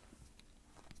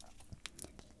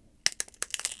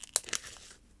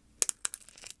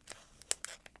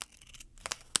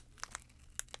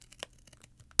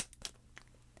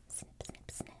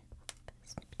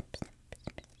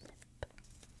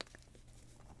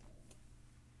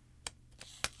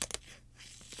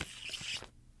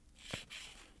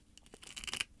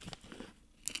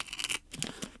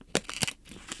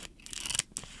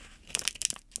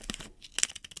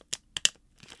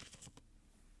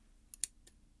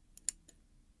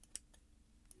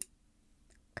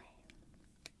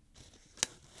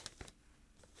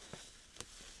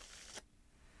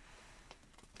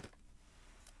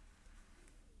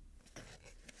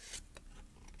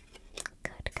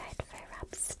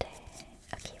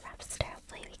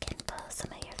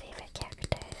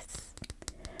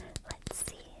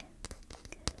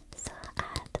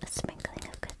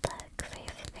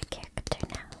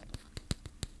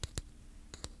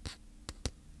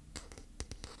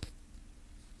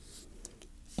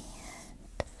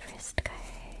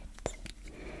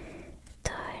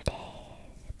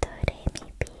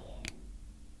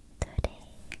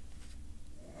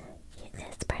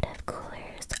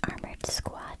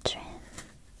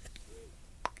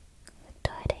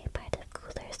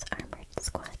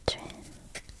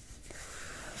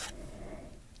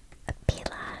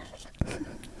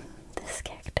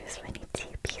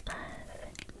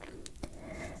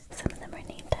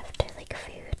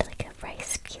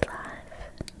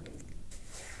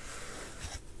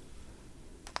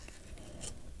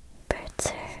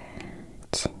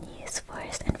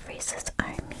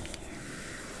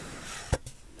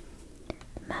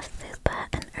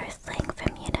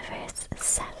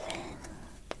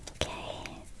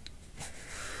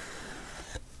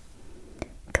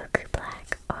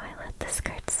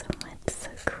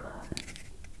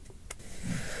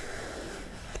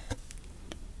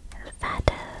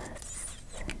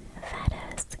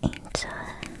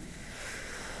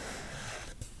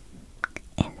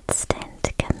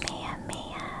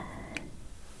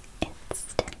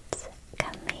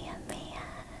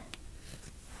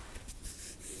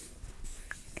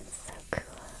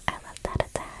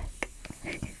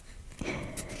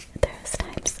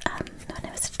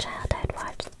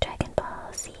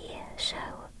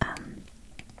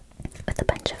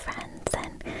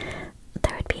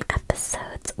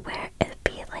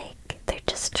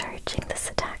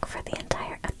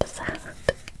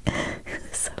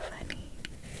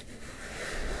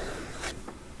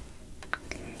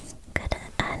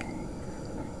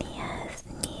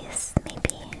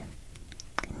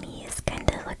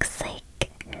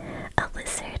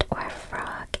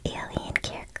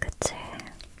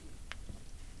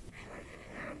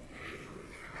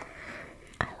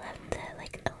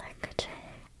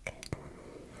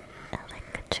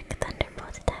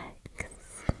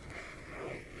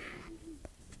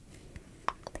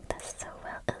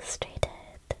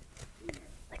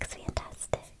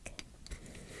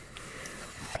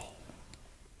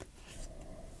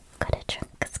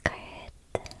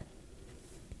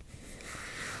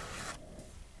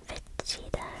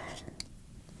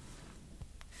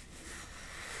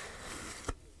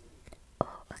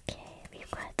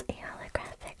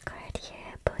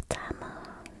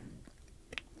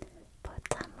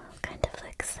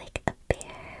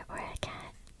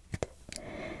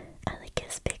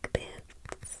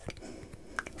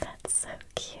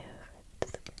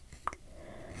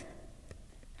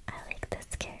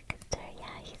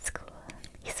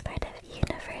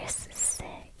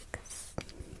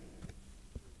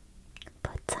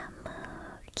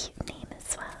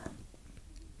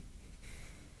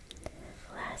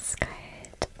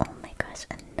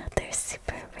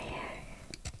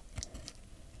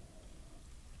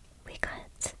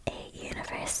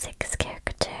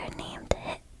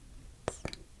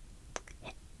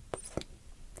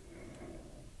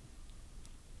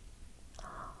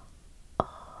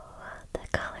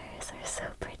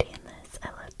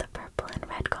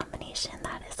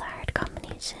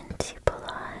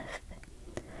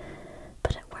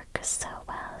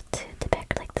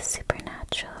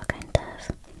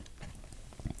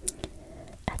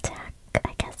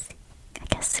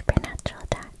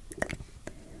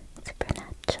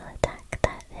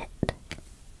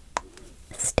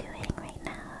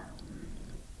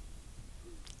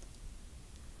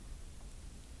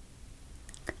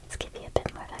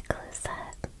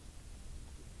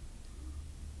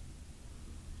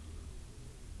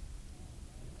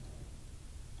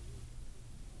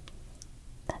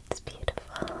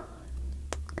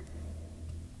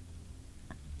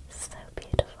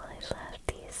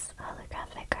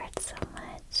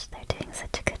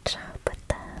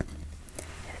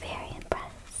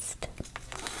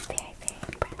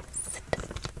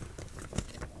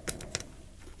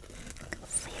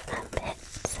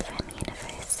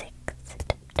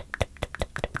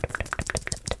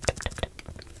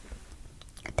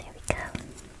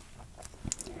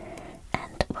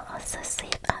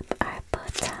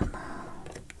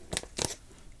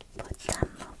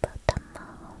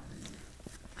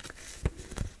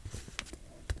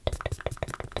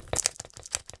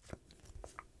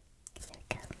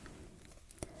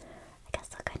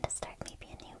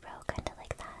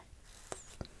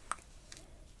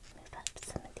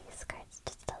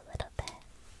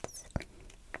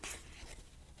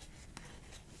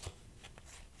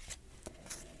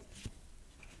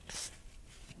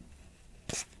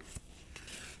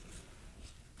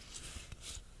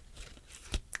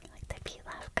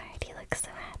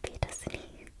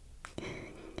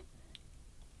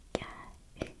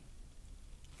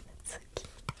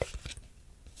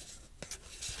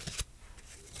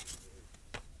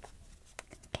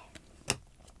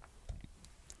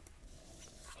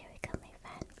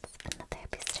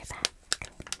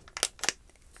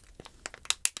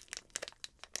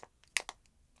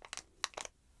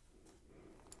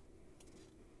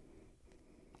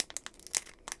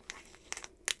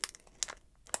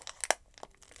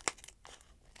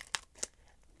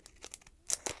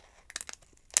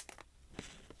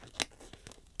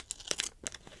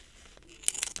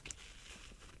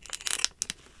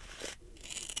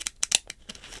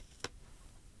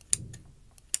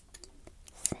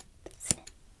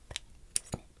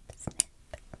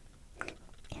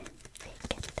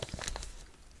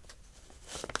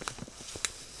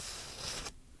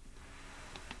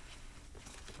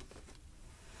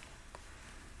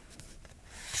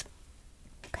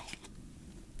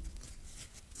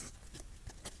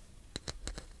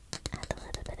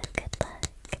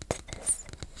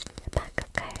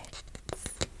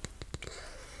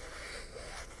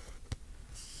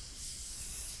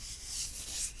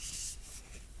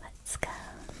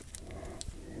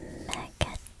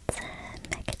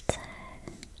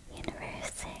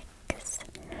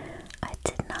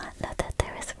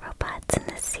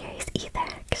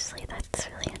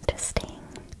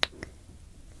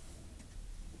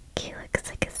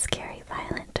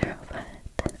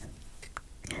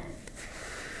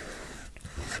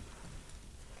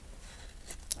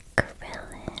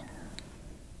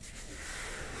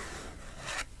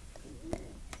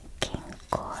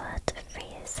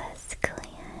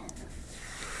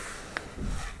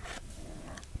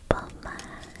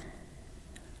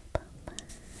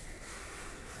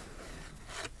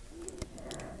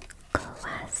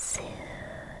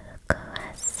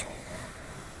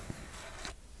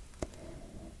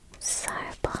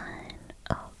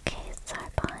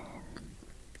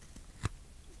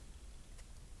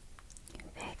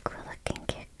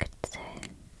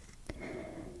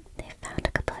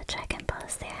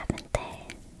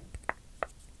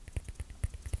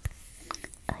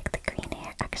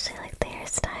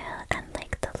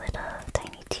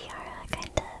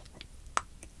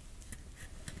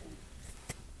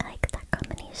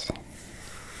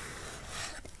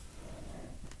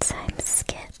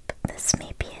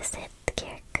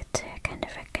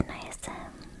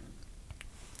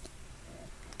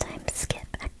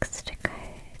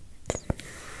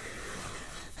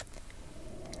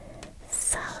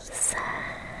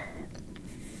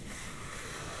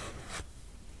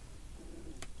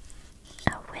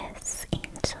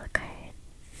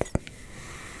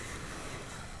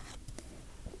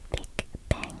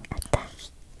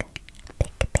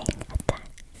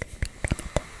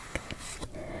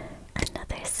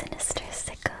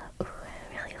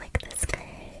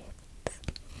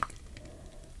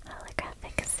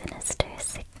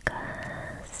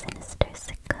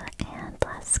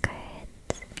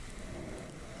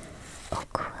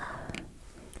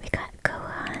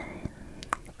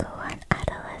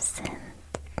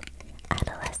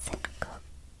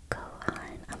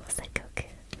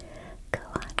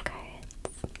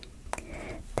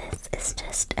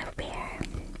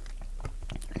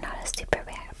 super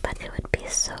rare, but it would be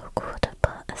so cool to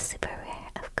pull a super rare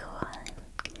of Gohan,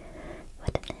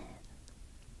 wouldn't it?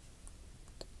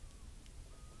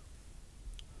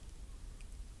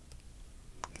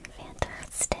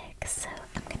 Fantastic, so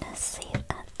I'm gonna save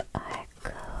up our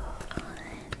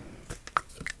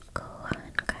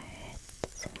Gohan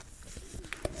cards.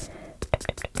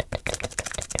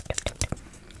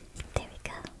 There we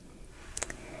go.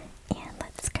 And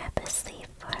let's grab a sleeve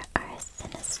for our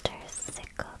Sinister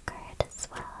Sickle card as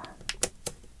well.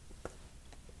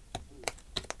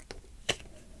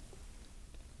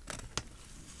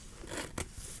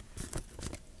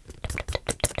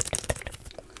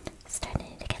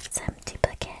 Starting to get some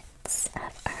duplicates of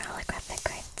our holographic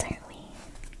cards, aren't we?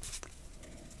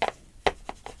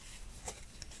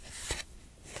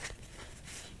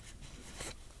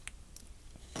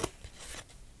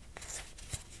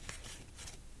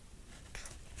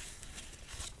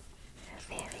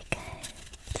 Very good.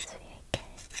 Very good.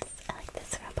 I like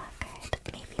this robot card.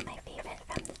 Maybe my favorite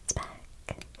from this pack.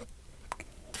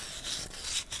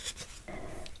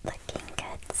 Looking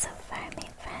good so far, my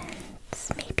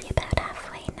friends. Maybe about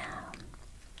halfway now.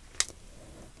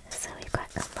 So we've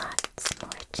got a lot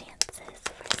more chances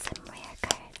for some rare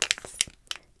cards.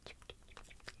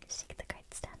 Shake the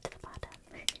cards down to the bottom.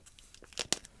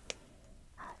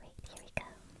 Alright, here we go.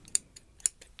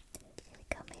 Here we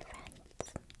go, my friends.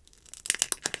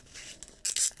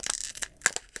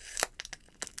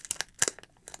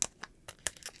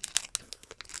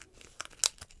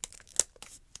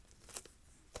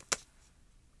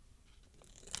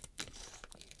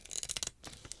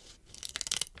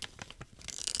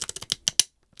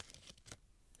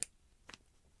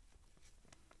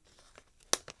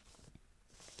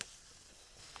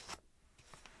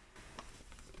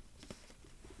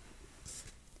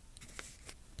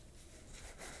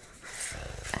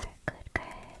 Our good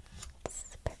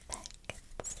cards. Perfect.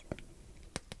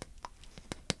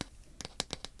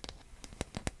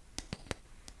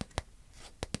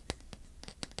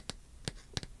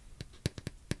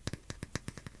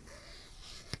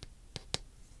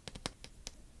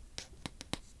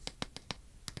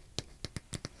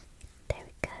 There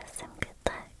we go, some good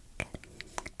luck.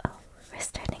 Oh, we're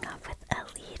starting off with a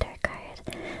leader card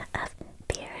of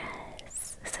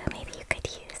Beerus. So maybe you could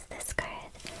use this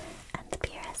card and the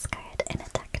Beerus card in a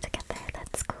deck together.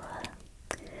 That's cool.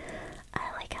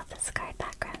 I like how this card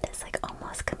background is like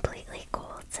almost completely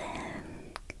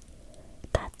golden.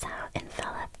 That's how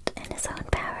enveloped in his own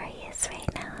power he is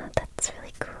right now. That's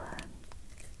really cool.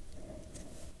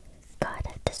 God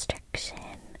of Destruction.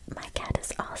 My cat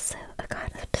is also a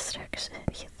god of destruction.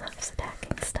 He loves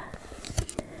attacking stuff.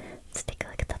 Let's take a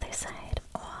look at the other side.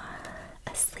 Oh,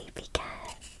 a sleepy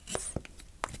cat.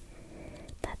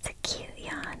 That's a cute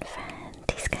yawn friend.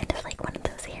 He's kind of like one of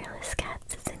those hairless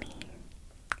cats, isn't he?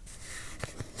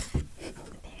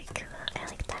 Very cool. I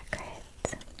like that card.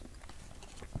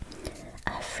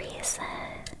 Frieza.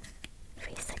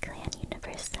 Frieza Clan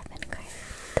Universe 7 card.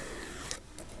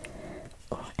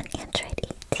 Oh, an Android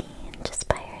 18 just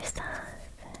by herself.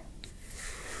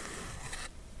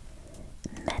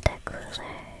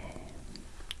 Metacooler.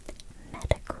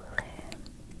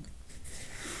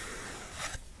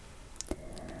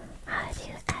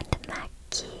 Haru and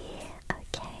Maki.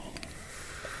 Okay.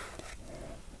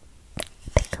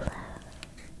 Piccolo.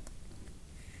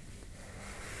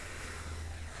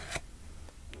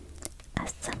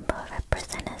 Assemble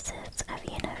representatives of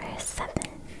Universe 7.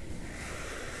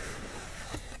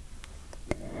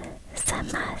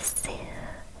 Zamasu.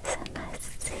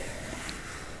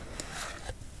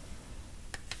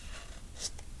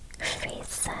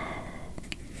 Frieza.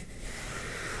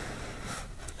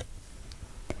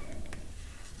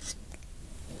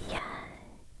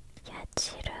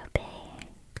 Yajirobe.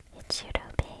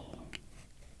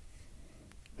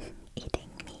 Eating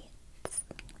meat.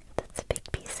 That's a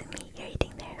big piece of meat you're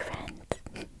eating there,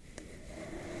 friend.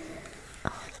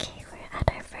 Okay, we're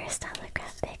at our first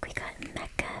holographic. We got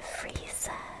Mecha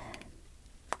Frieza.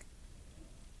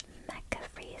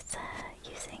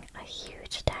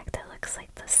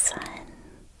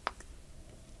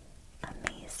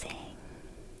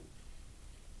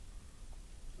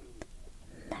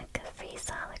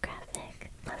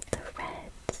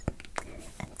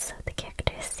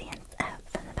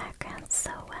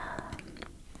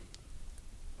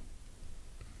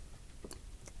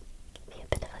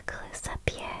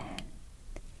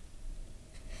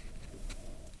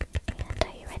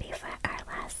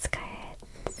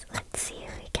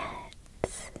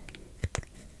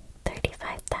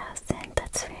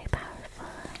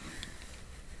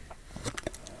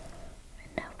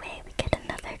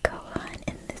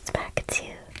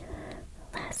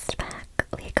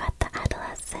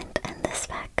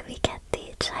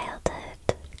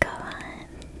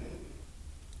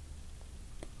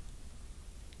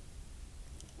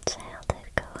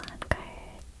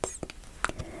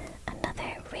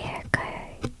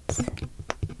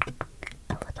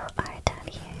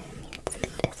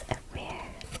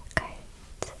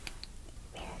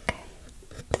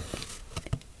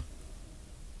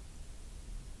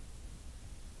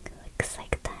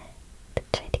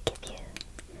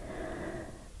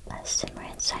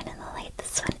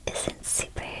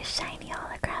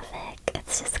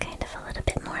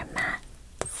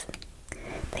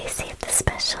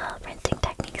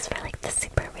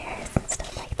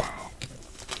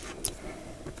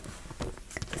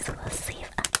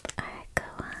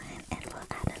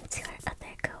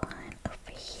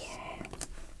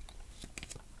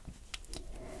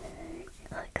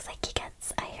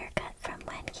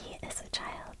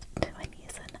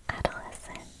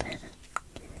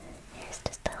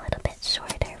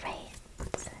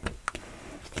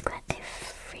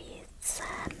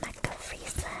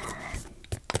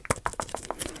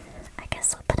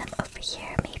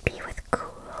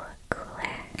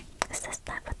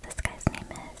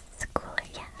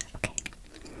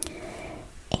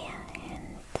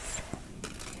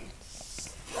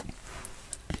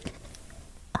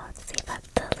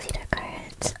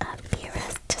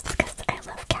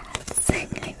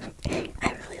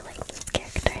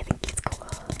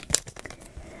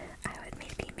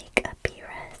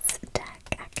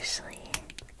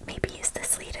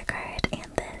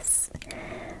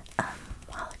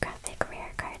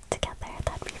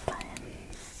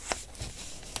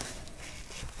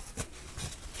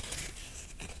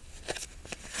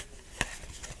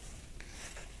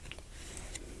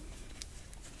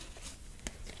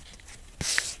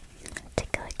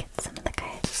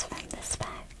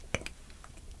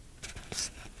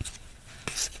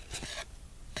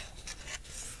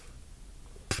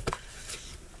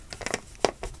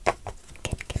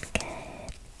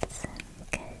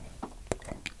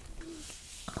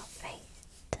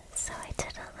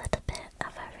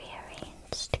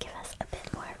 relaunch to give us a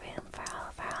bit more room for all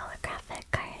of our holographic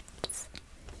cards.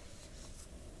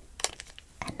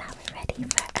 And now we're ready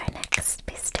for our next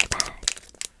booster pack.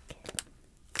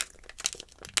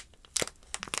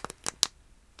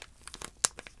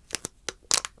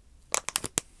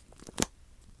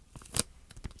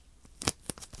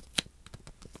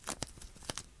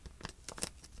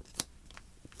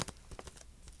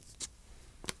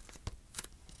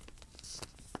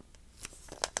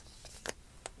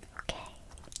 Okay,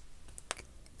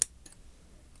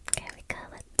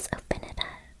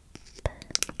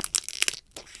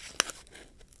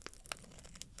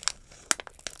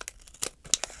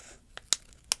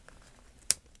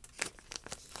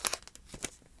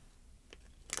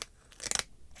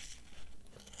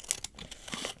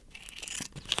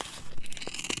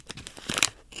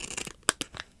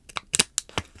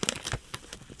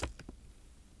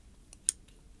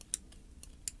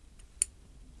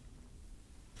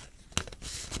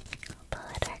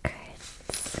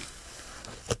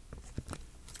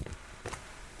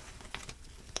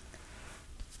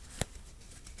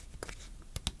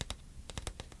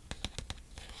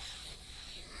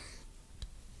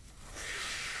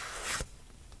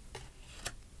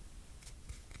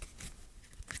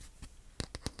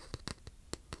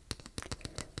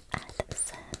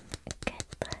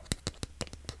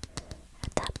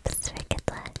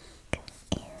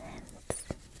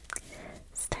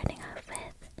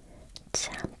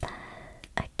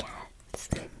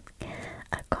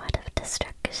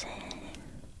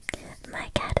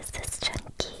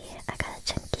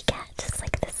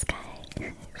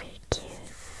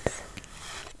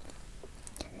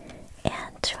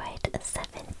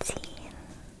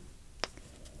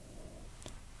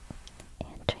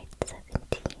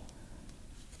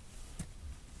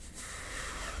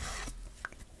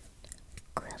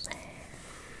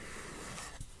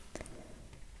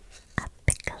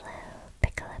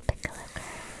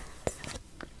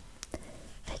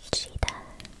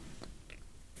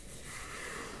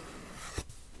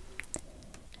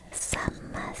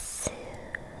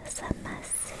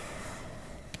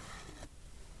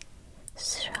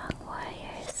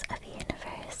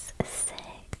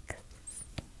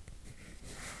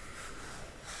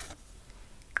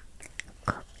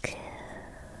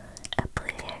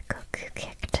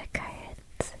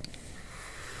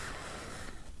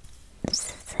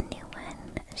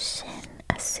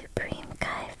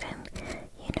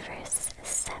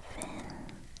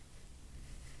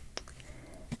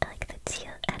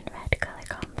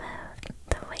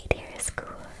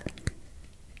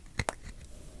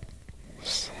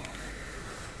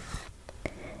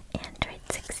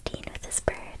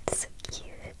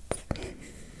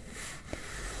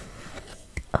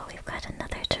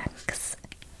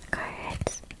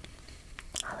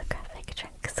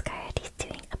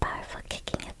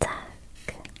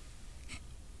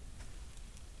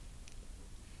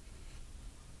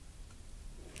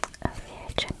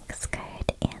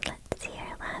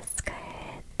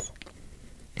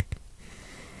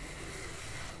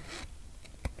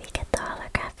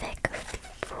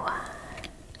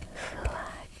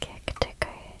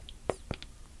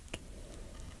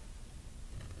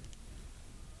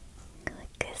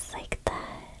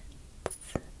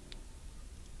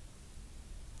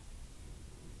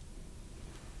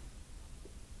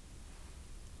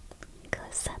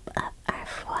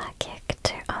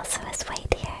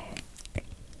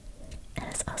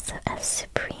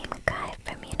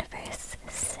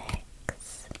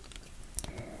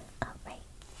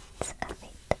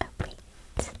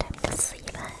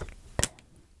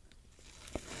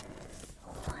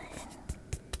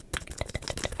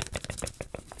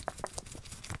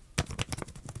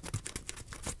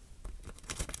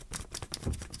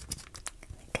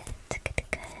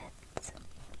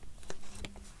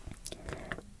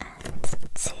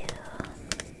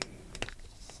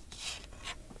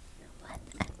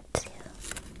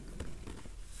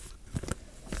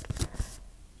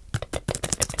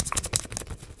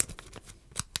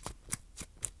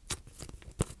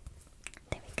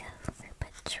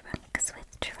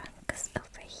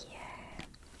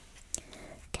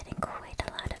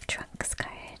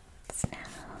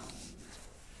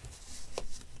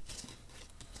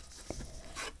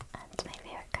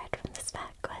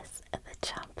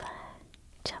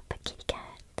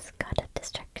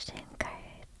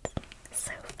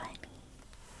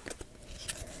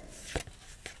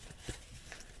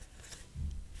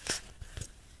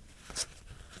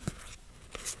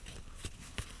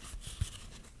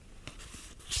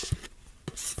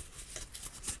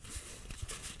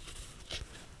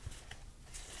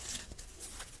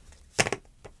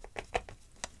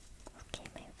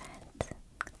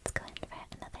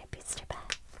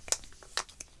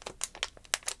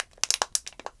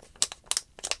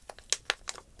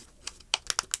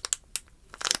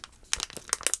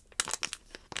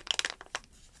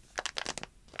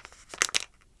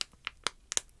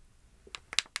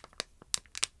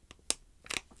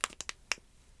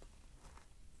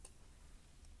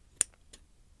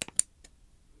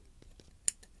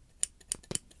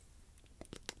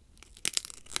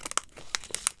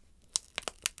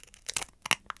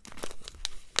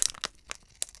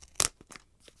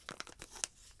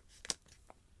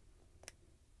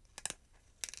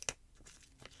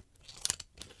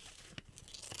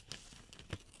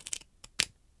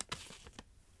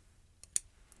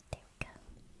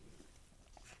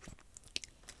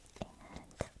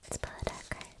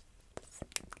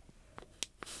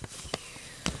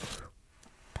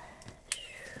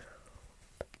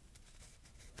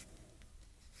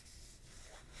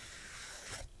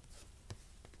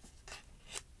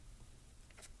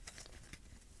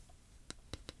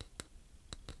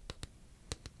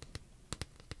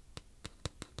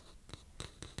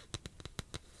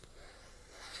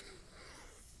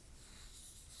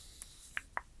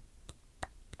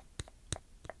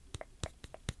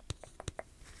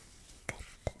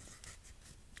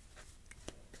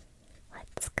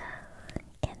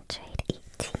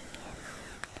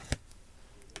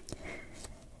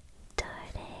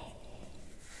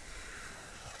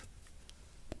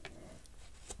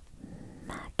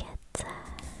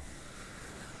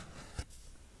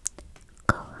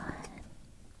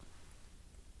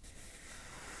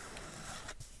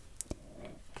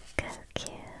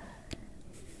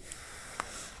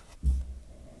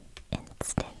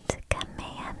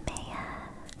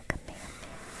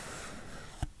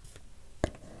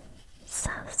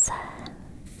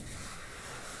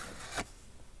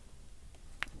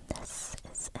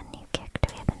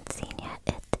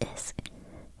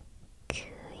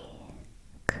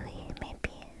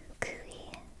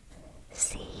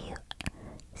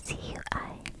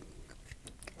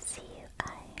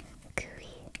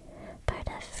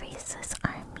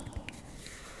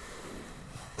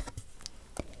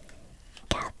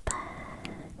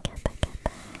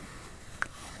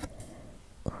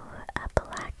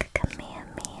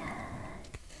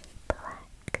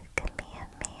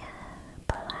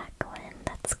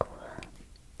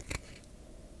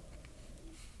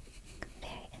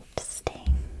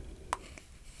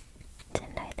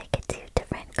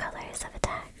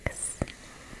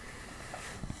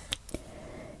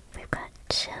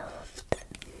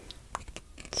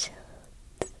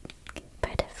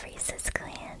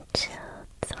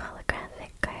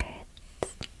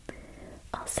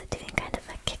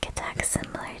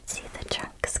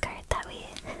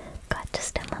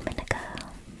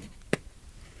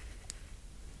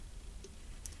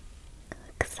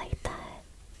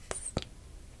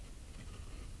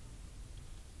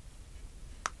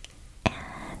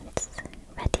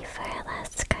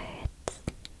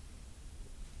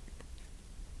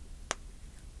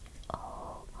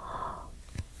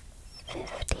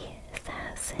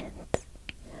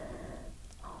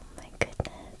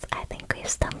 we've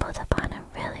stumbled upon a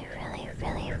really, really,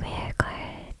 really rare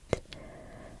card.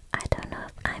 I don't know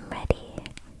if I'm ready.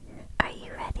 Are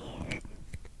you ready?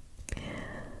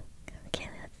 Okay,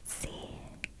 let's see.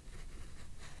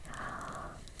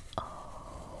 Oh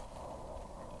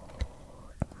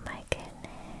my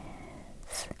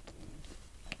goodness.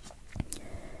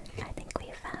 I think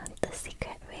we found the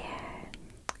secret rare.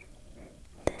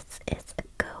 This is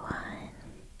a Gohan.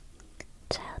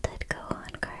 Childhood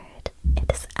Gohan card.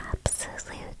 It is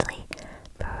absolutely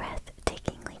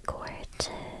breathtakingly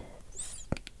gorgeous.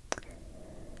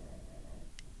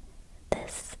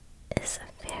 This is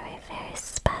a very, very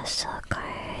special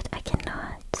card. I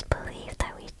cannot believe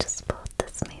that we just pulled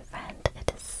this, my friend.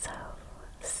 It is so,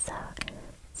 so,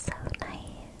 so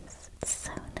nice.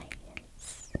 So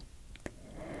nice.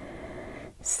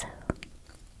 So,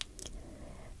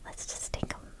 let's just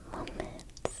take a moment.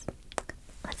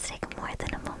 Let's take more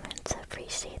than a moment to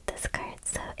appreciate this card.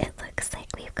 So it looks like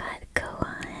we've got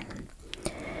Gohan,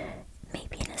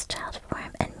 maybe in his child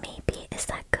form, and maybe is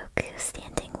that Goku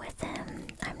standing with him?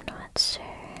 I'm not sure.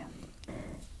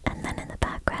 And then in the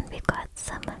background we've got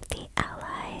some of the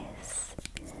allies.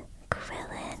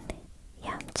 Krillin,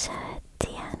 Yamcha,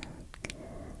 Tien,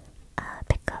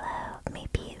 Piccolo,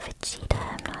 maybe Vegeta,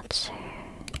 I'm not sure.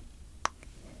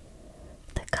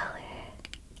 The color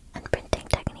and printing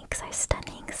techniques are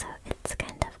stunning, so it's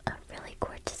kind of a really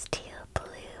gorgeous teal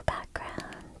blue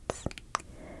background.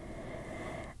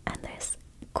 And there's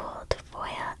gold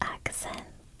foil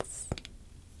accents.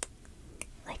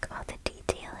 Like all the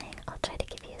detailing, I'll try to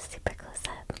give you a super close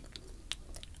up.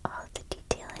 All the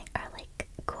detailing are like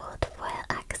gold foil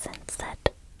accents that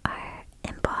are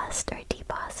embossed or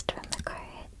debossed from the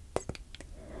cards,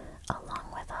 along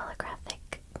with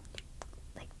holographic,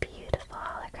 like beautiful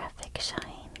holographic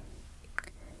shine.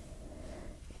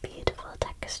 Beautiful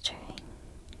texturing.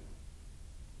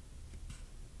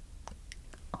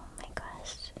 Oh my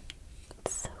gosh,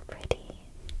 it's so pretty.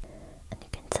 And you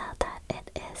can tell that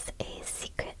it is a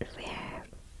secret rare.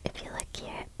 If you look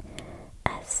here,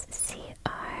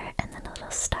 SCR and then a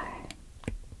little star.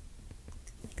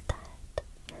 Like that.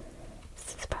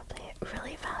 This is probably a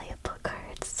really valuable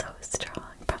card, so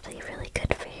strong. Probably really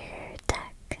good for your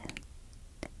deck.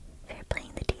 If you're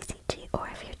playing the TCG or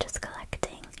if you're just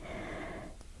collecting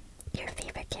your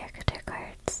favorite character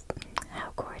cards.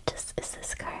 How gorgeous is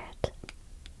this card?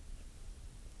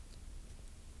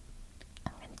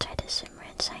 I'm gonna try to shimmer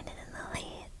and shine it in the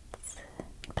lights.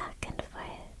 Back and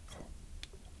forth.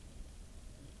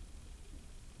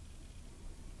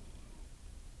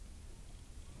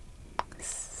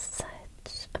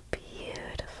 Such a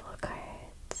beautiful card.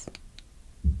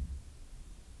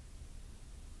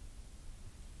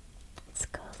 Let's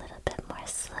go a little bit more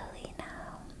slowly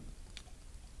now.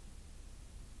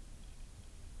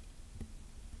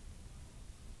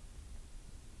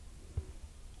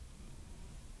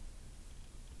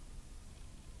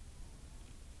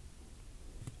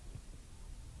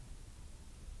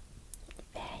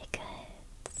 Very good.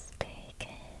 Very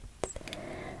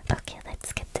good. Okay,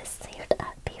 let's get this saved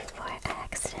up before I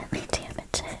accidentally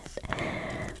damage it.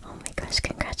 Oh my gosh,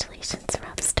 congratulations,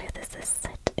 Robster. This is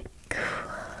such a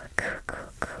cool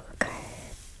card.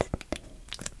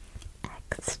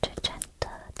 Extra gentle.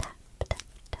 Tap, tap,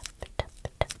 tap, tap,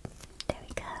 tap. There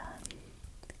we go.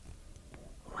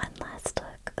 One last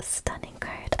look. A stunning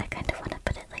card. I kind of want to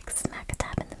put it like smack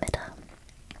dab in the middle,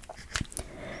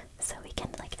 so we can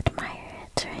like admire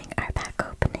it during our pack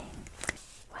opening.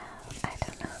 Wow, I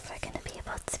don't know if we're gonna be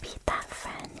able to beat that,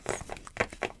 friends.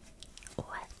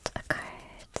 What a card.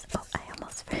 Oh, I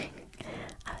almost forgot.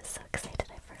 I was so excited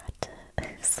I forgot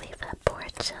to sleeve that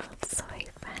board shield. Sorry,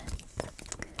 friends.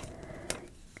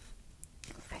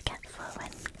 Forgetful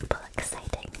when you pull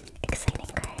exciting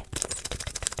cards.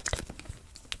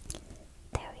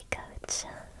 There we go,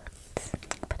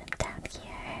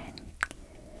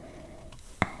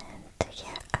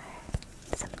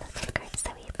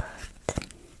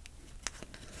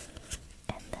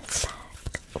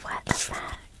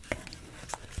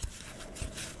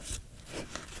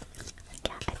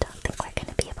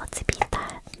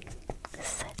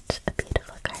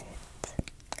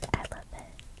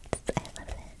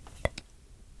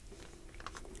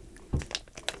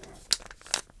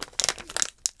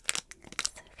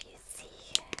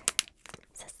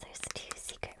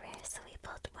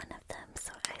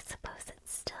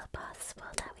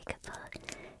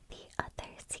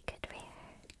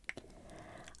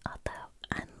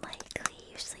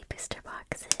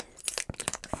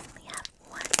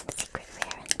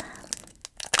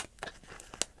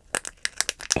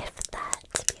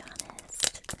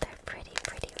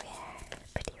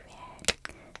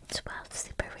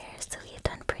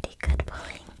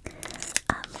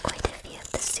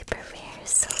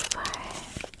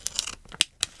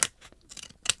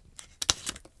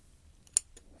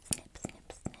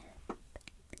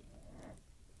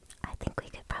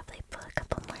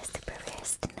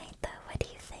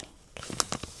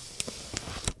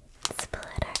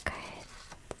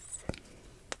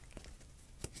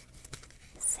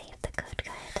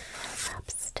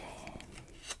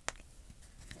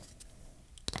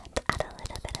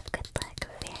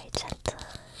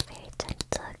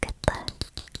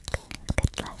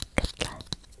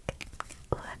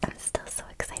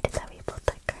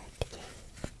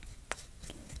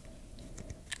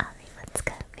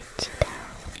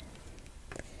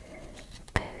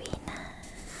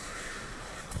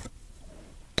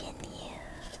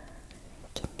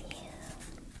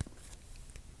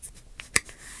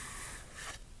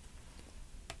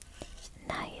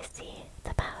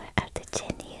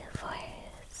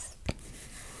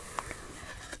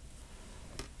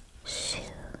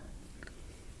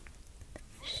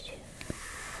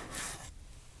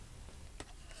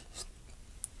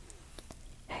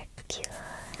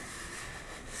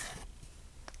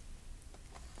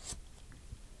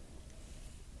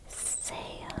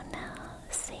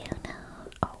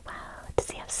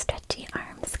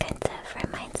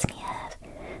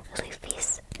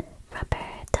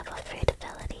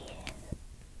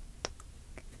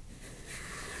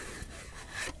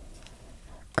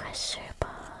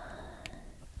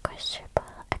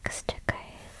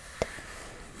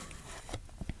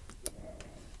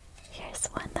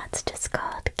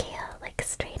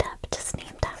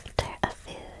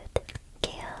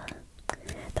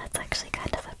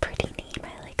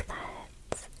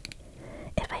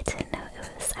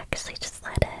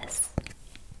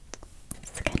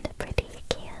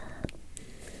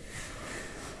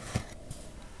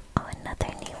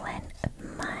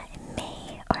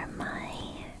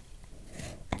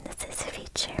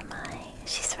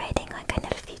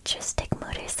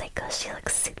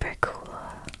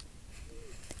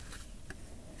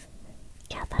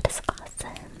 yeah, that is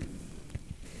awesome.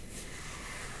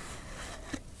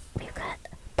 We've got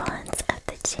Bonds of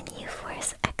the Ginyu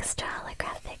Force extra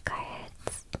holographic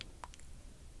cards.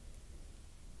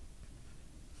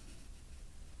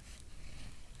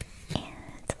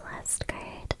 And last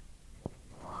card.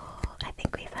 Whoa, I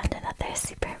think we found another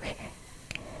super rare.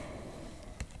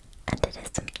 And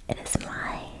it is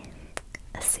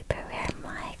a super rare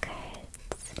my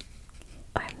cards.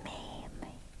 Or May.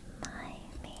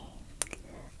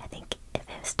 I think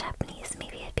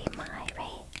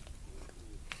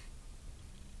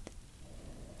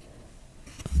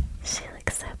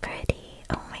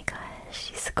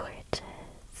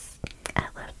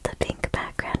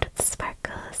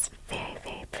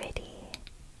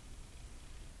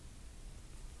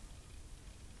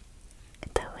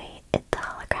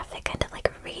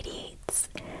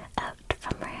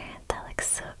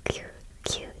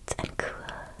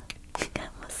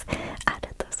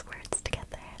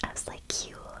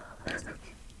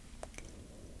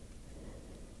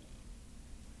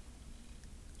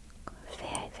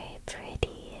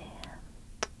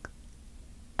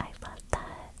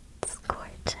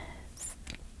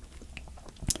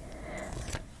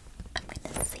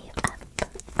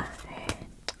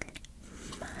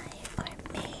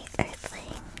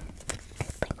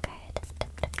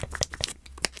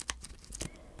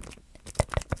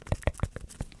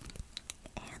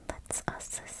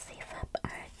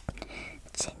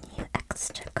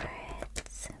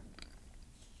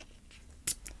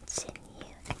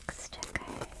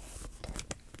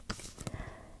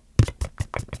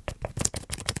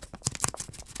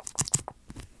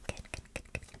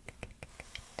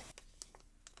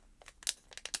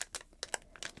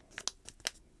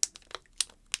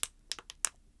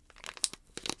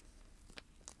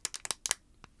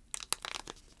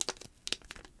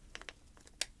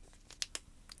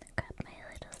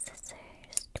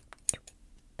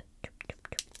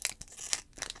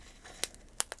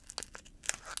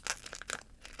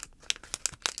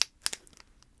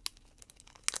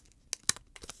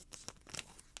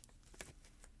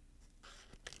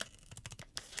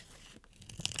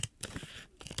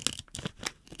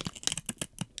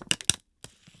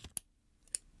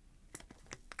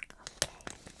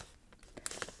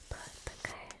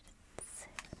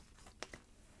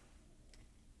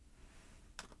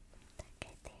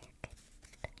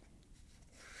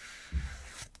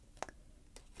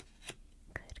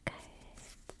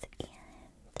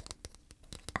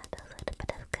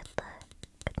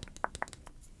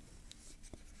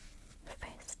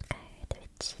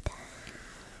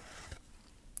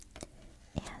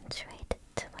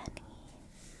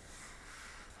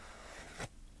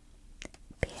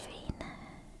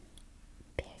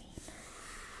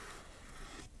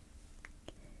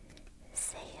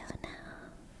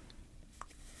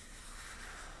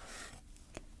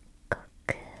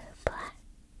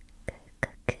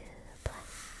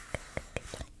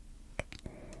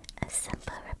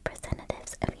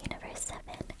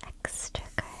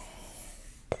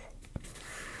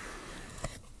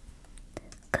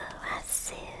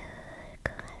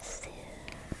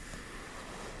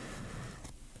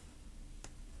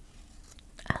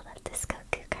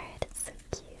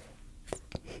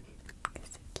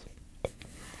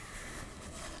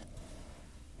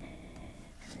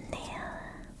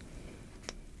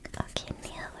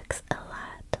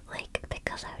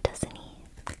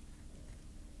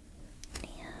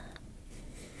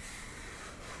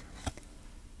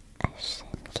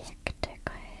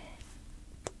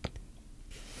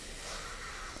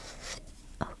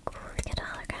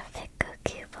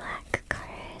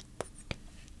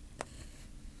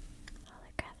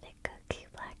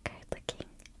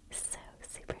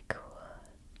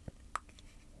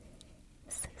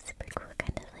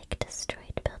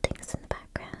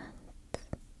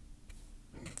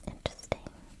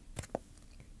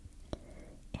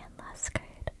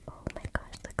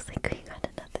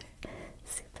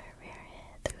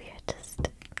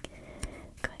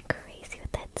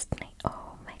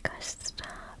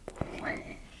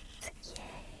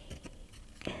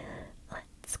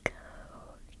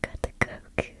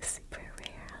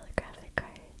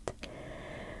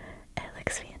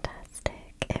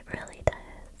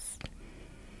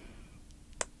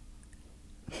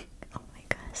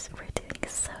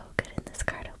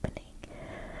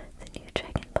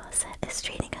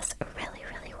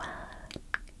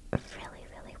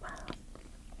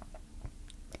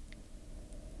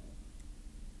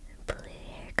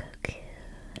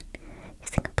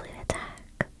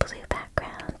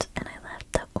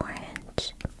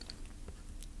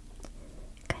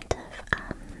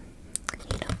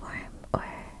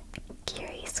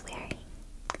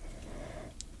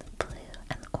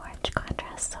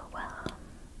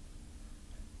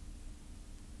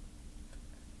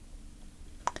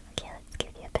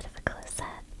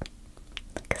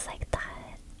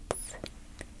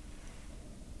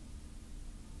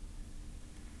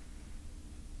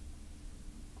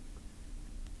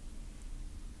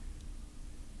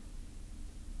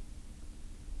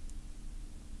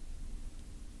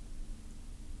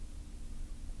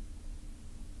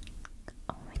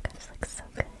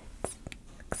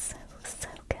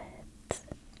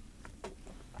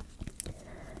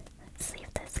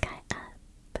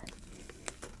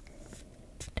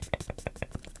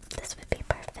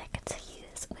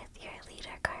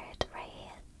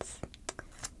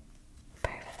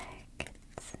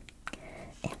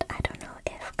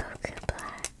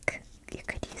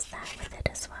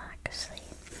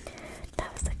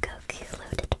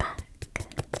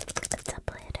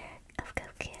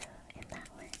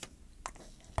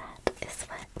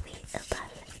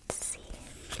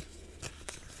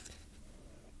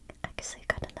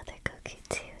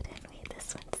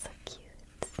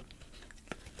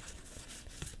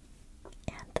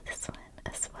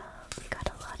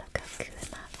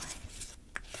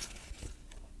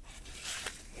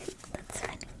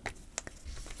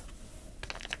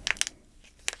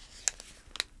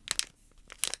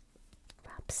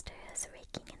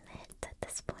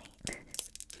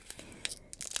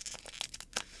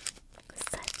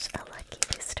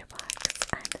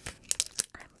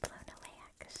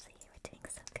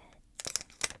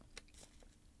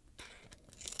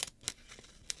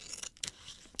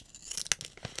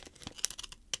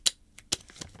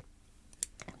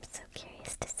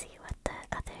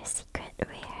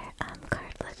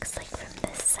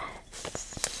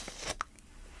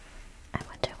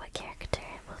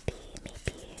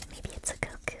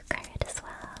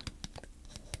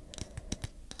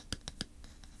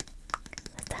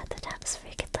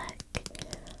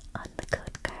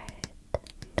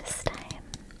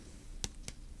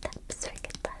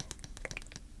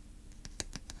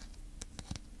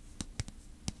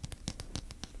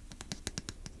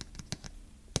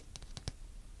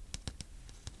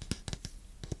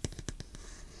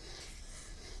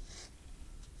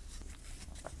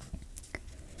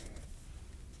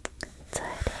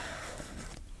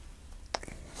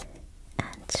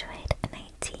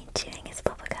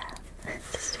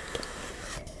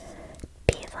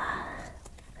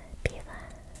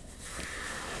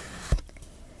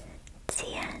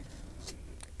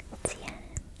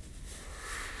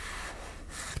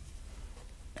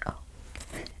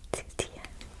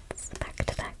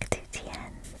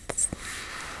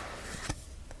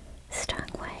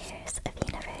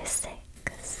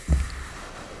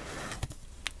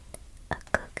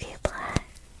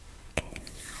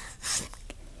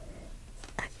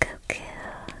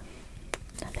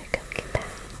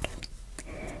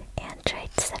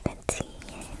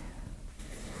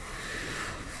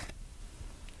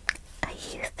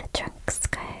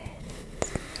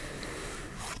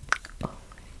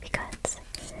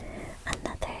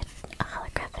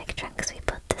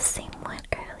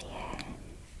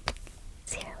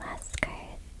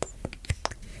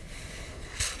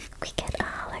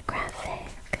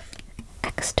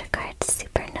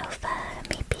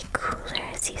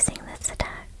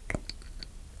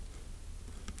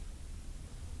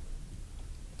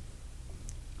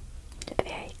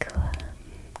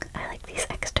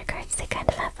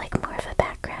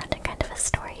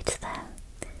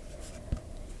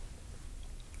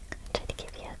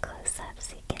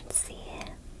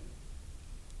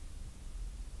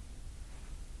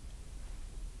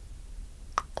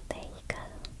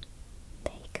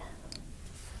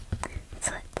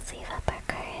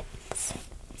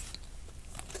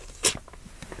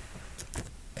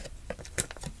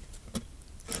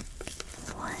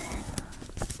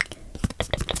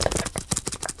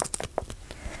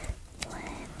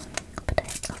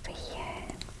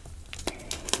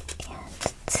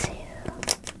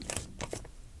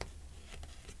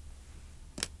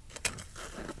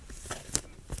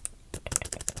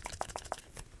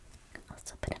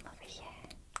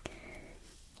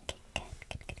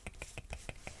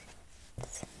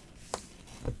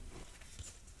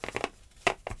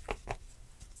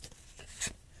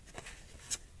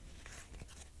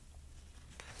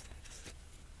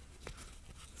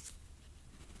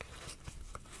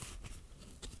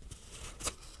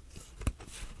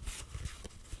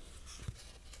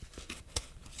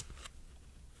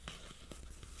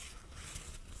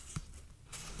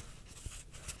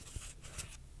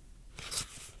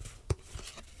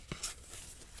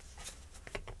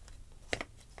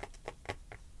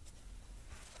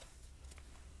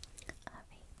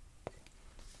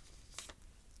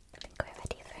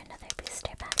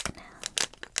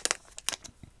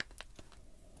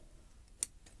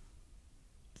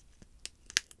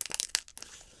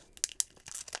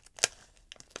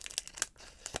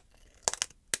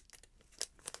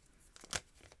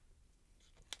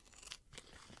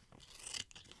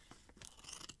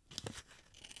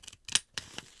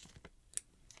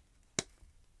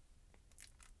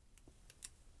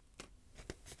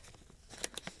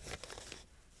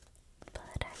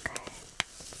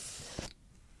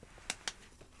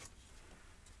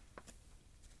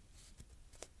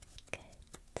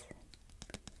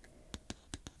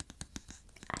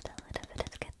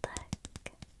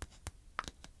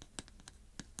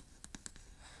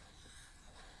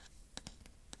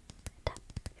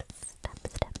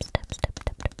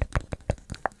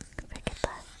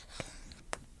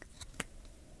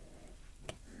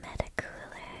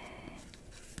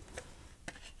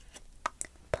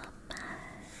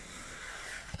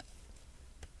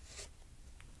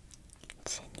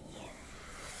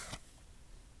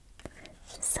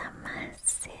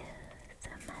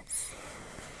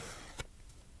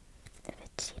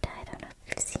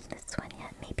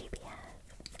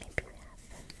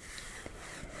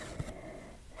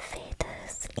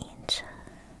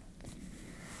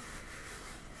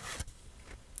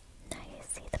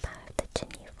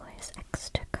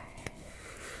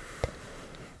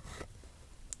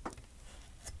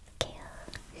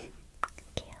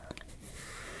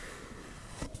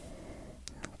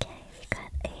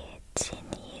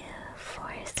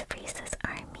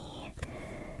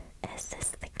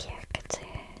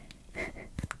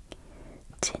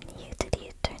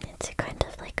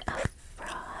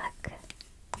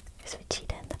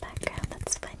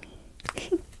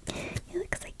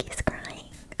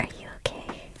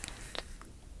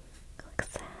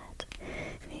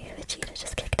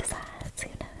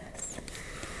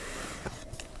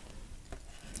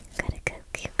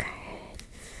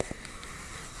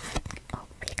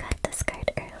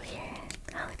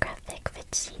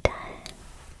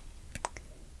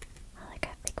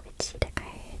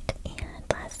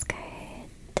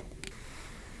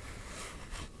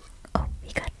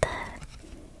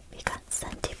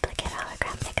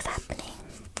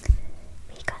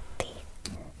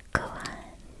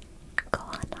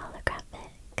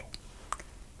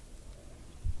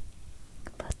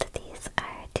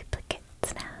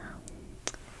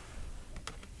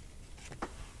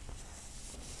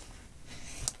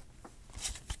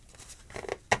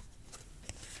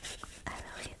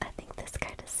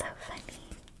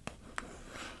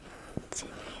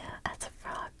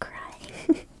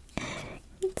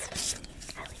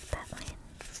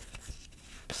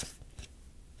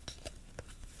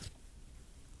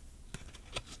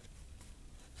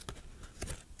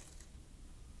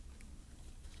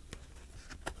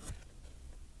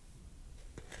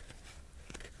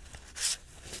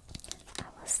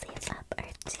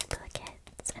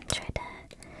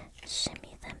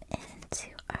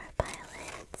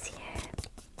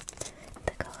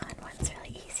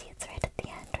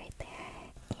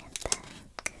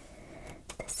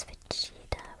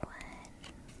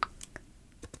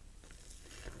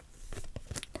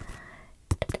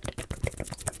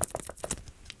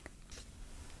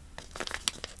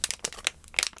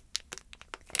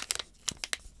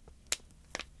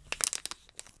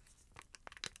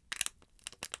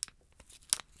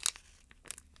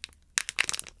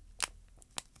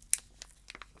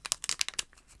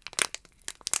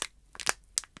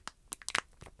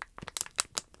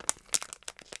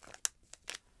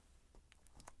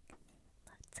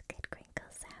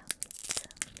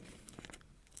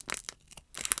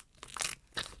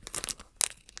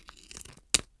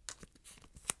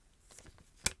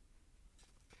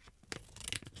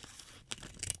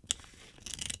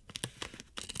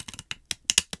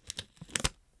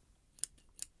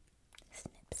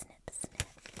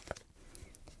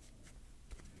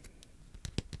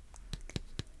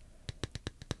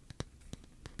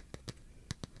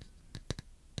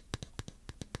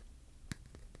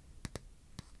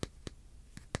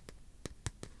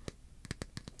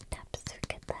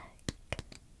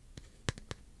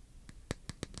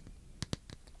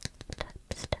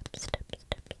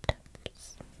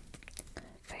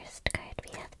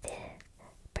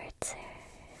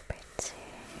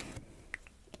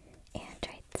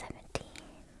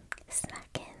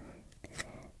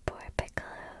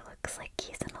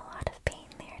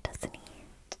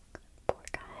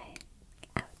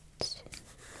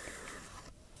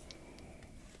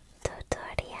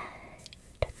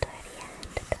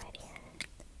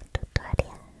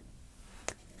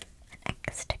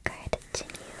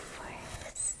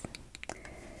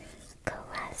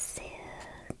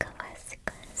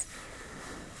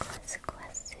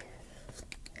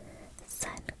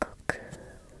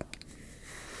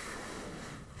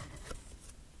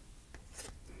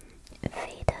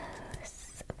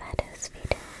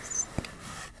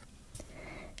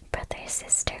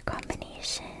sister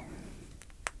combination.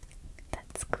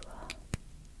 That's cool.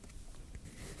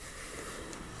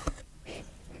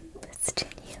 This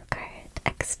Ginyu card,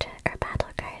 extra or battle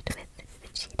card with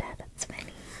Vegeta, that's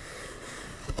funny.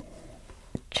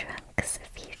 Trunks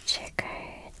future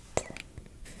card.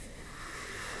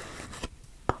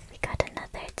 Oh, we got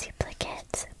another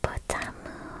duplicate.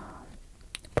 Potamu.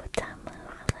 Potamu,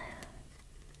 hello.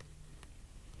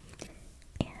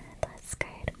 And last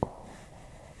card.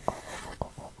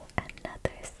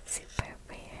 Another super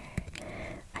rare.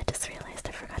 I just realized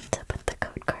I forgot to put the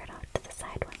code card off to the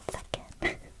side 1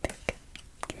 second.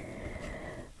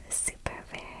 Super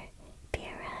rare.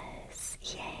 Beerus.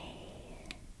 Yay.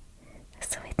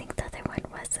 So I think the other one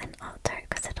was an alt-art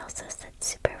because it also said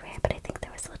super rare, but I think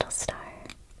there was a little star.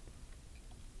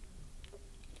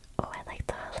 Oh, I like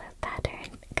the hollow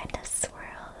pattern. Kind of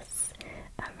swirls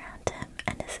around him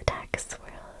and his attack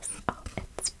swirls. Oh,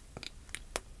 it's...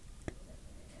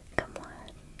 Come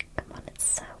on, it's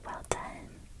so well done.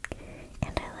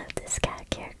 And I love this cat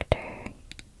character.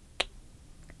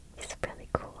 He's really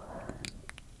cool.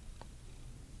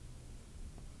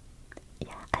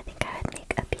 Yeah, I think I would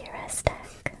make a Beerus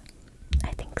deck.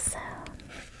 I think so.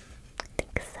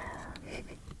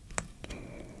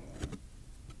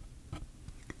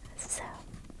 So,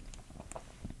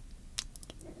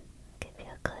 give you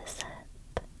a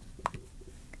close-up.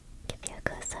 Give you a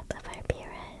close-up of our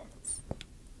Beerus.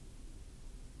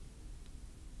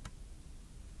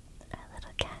 Our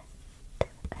little cat.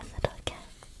 Our little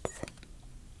cats.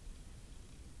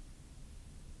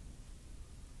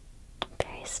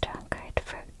 Very strong card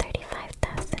for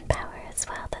 35,000 power as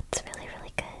well. That's really,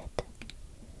 really good.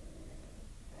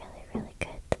 Really, really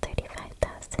good.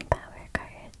 35,000 power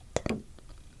card.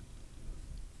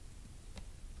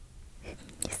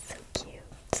 He's so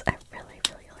cute. I really,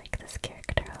 really like this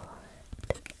character a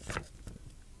lot.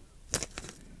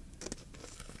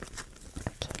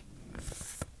 Okay.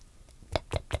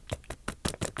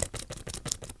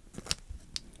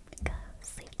 Go,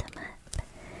 sleep him up.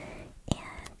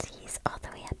 And he's all the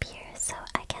way up here, so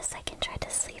I guess I can try to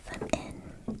sleeve him in.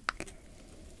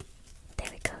 There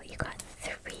we go, you got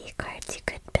 3 cards you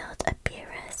could build a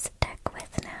Beerus deck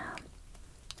with now.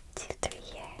 2, 3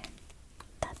 here.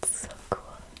 That's so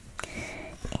cool.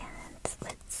 And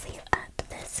let's sleeve up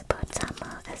this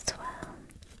Potamu as well.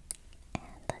 And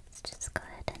let's just go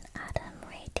ahead and add him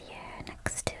right here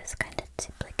next to his kind of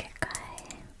duplicate guy.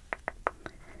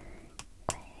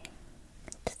 Okay,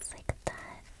 just like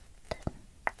that.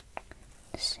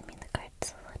 Shimmy the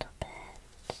cards a little bit.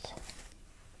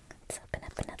 Let's open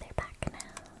up another pack now.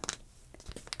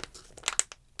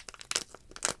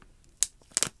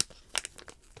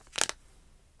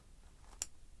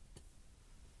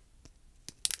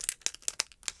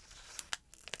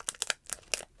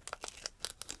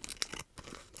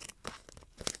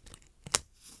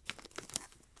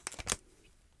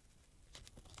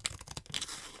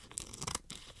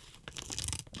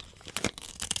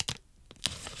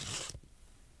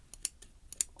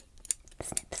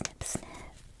 Snip, snip, snip.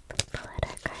 Pull out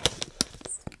our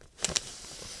cards.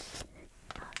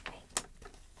 Alright.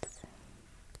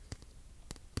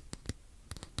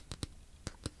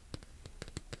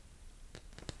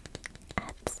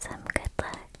 Add some good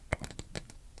luck.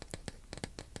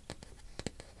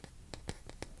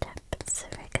 Taps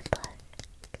for good luck.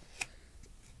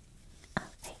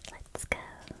 Alright, let's go.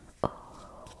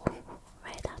 Oh,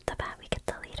 right out the bat we get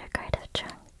the leader card of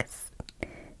Trunks.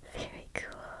 Very cool.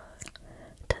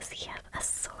 Does he have a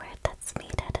sword that's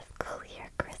made out of clear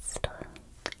crystal?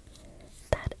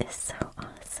 That is so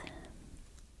awesome.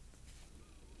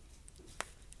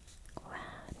 Wow,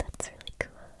 that's really cool.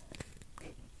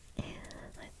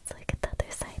 Let's look at the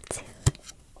other side too.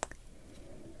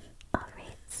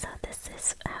 Alright, so this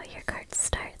is how your card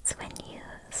starts when you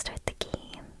start the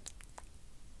game.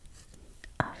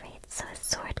 Alright, so his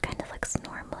sword kind of looks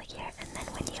normal here, and then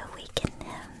when you awaken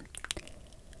him,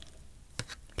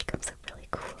 it becomes a really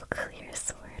cool clear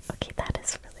sword. Okay, that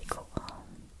is really cool.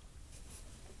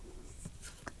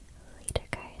 Leader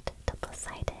card,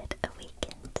 double-sided,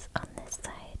 awakens on this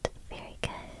side. Very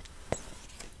good.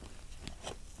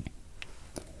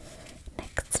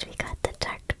 Next we got the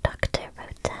Dark Doctor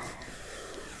Rota.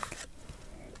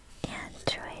 And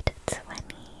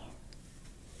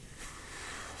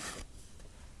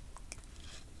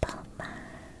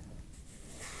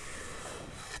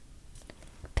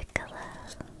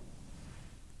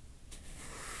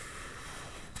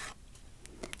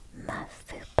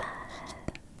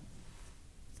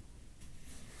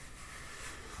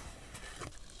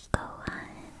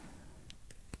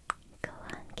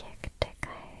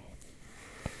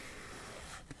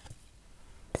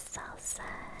Rainessa.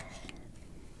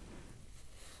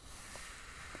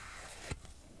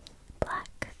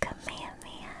 Black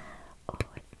Kamehameha. Oh,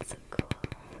 it's so cool.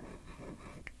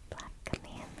 Black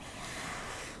Kamehameha.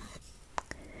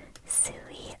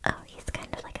 Sui. Oh, he's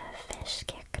kind of like a fish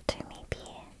character, maybe.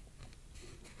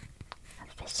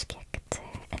 A fish character.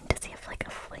 And does he have like a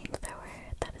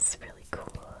flamethrower? That is really cool.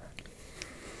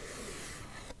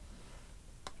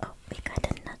 Oh, we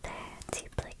got another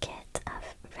duplicate of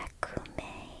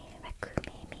Rakume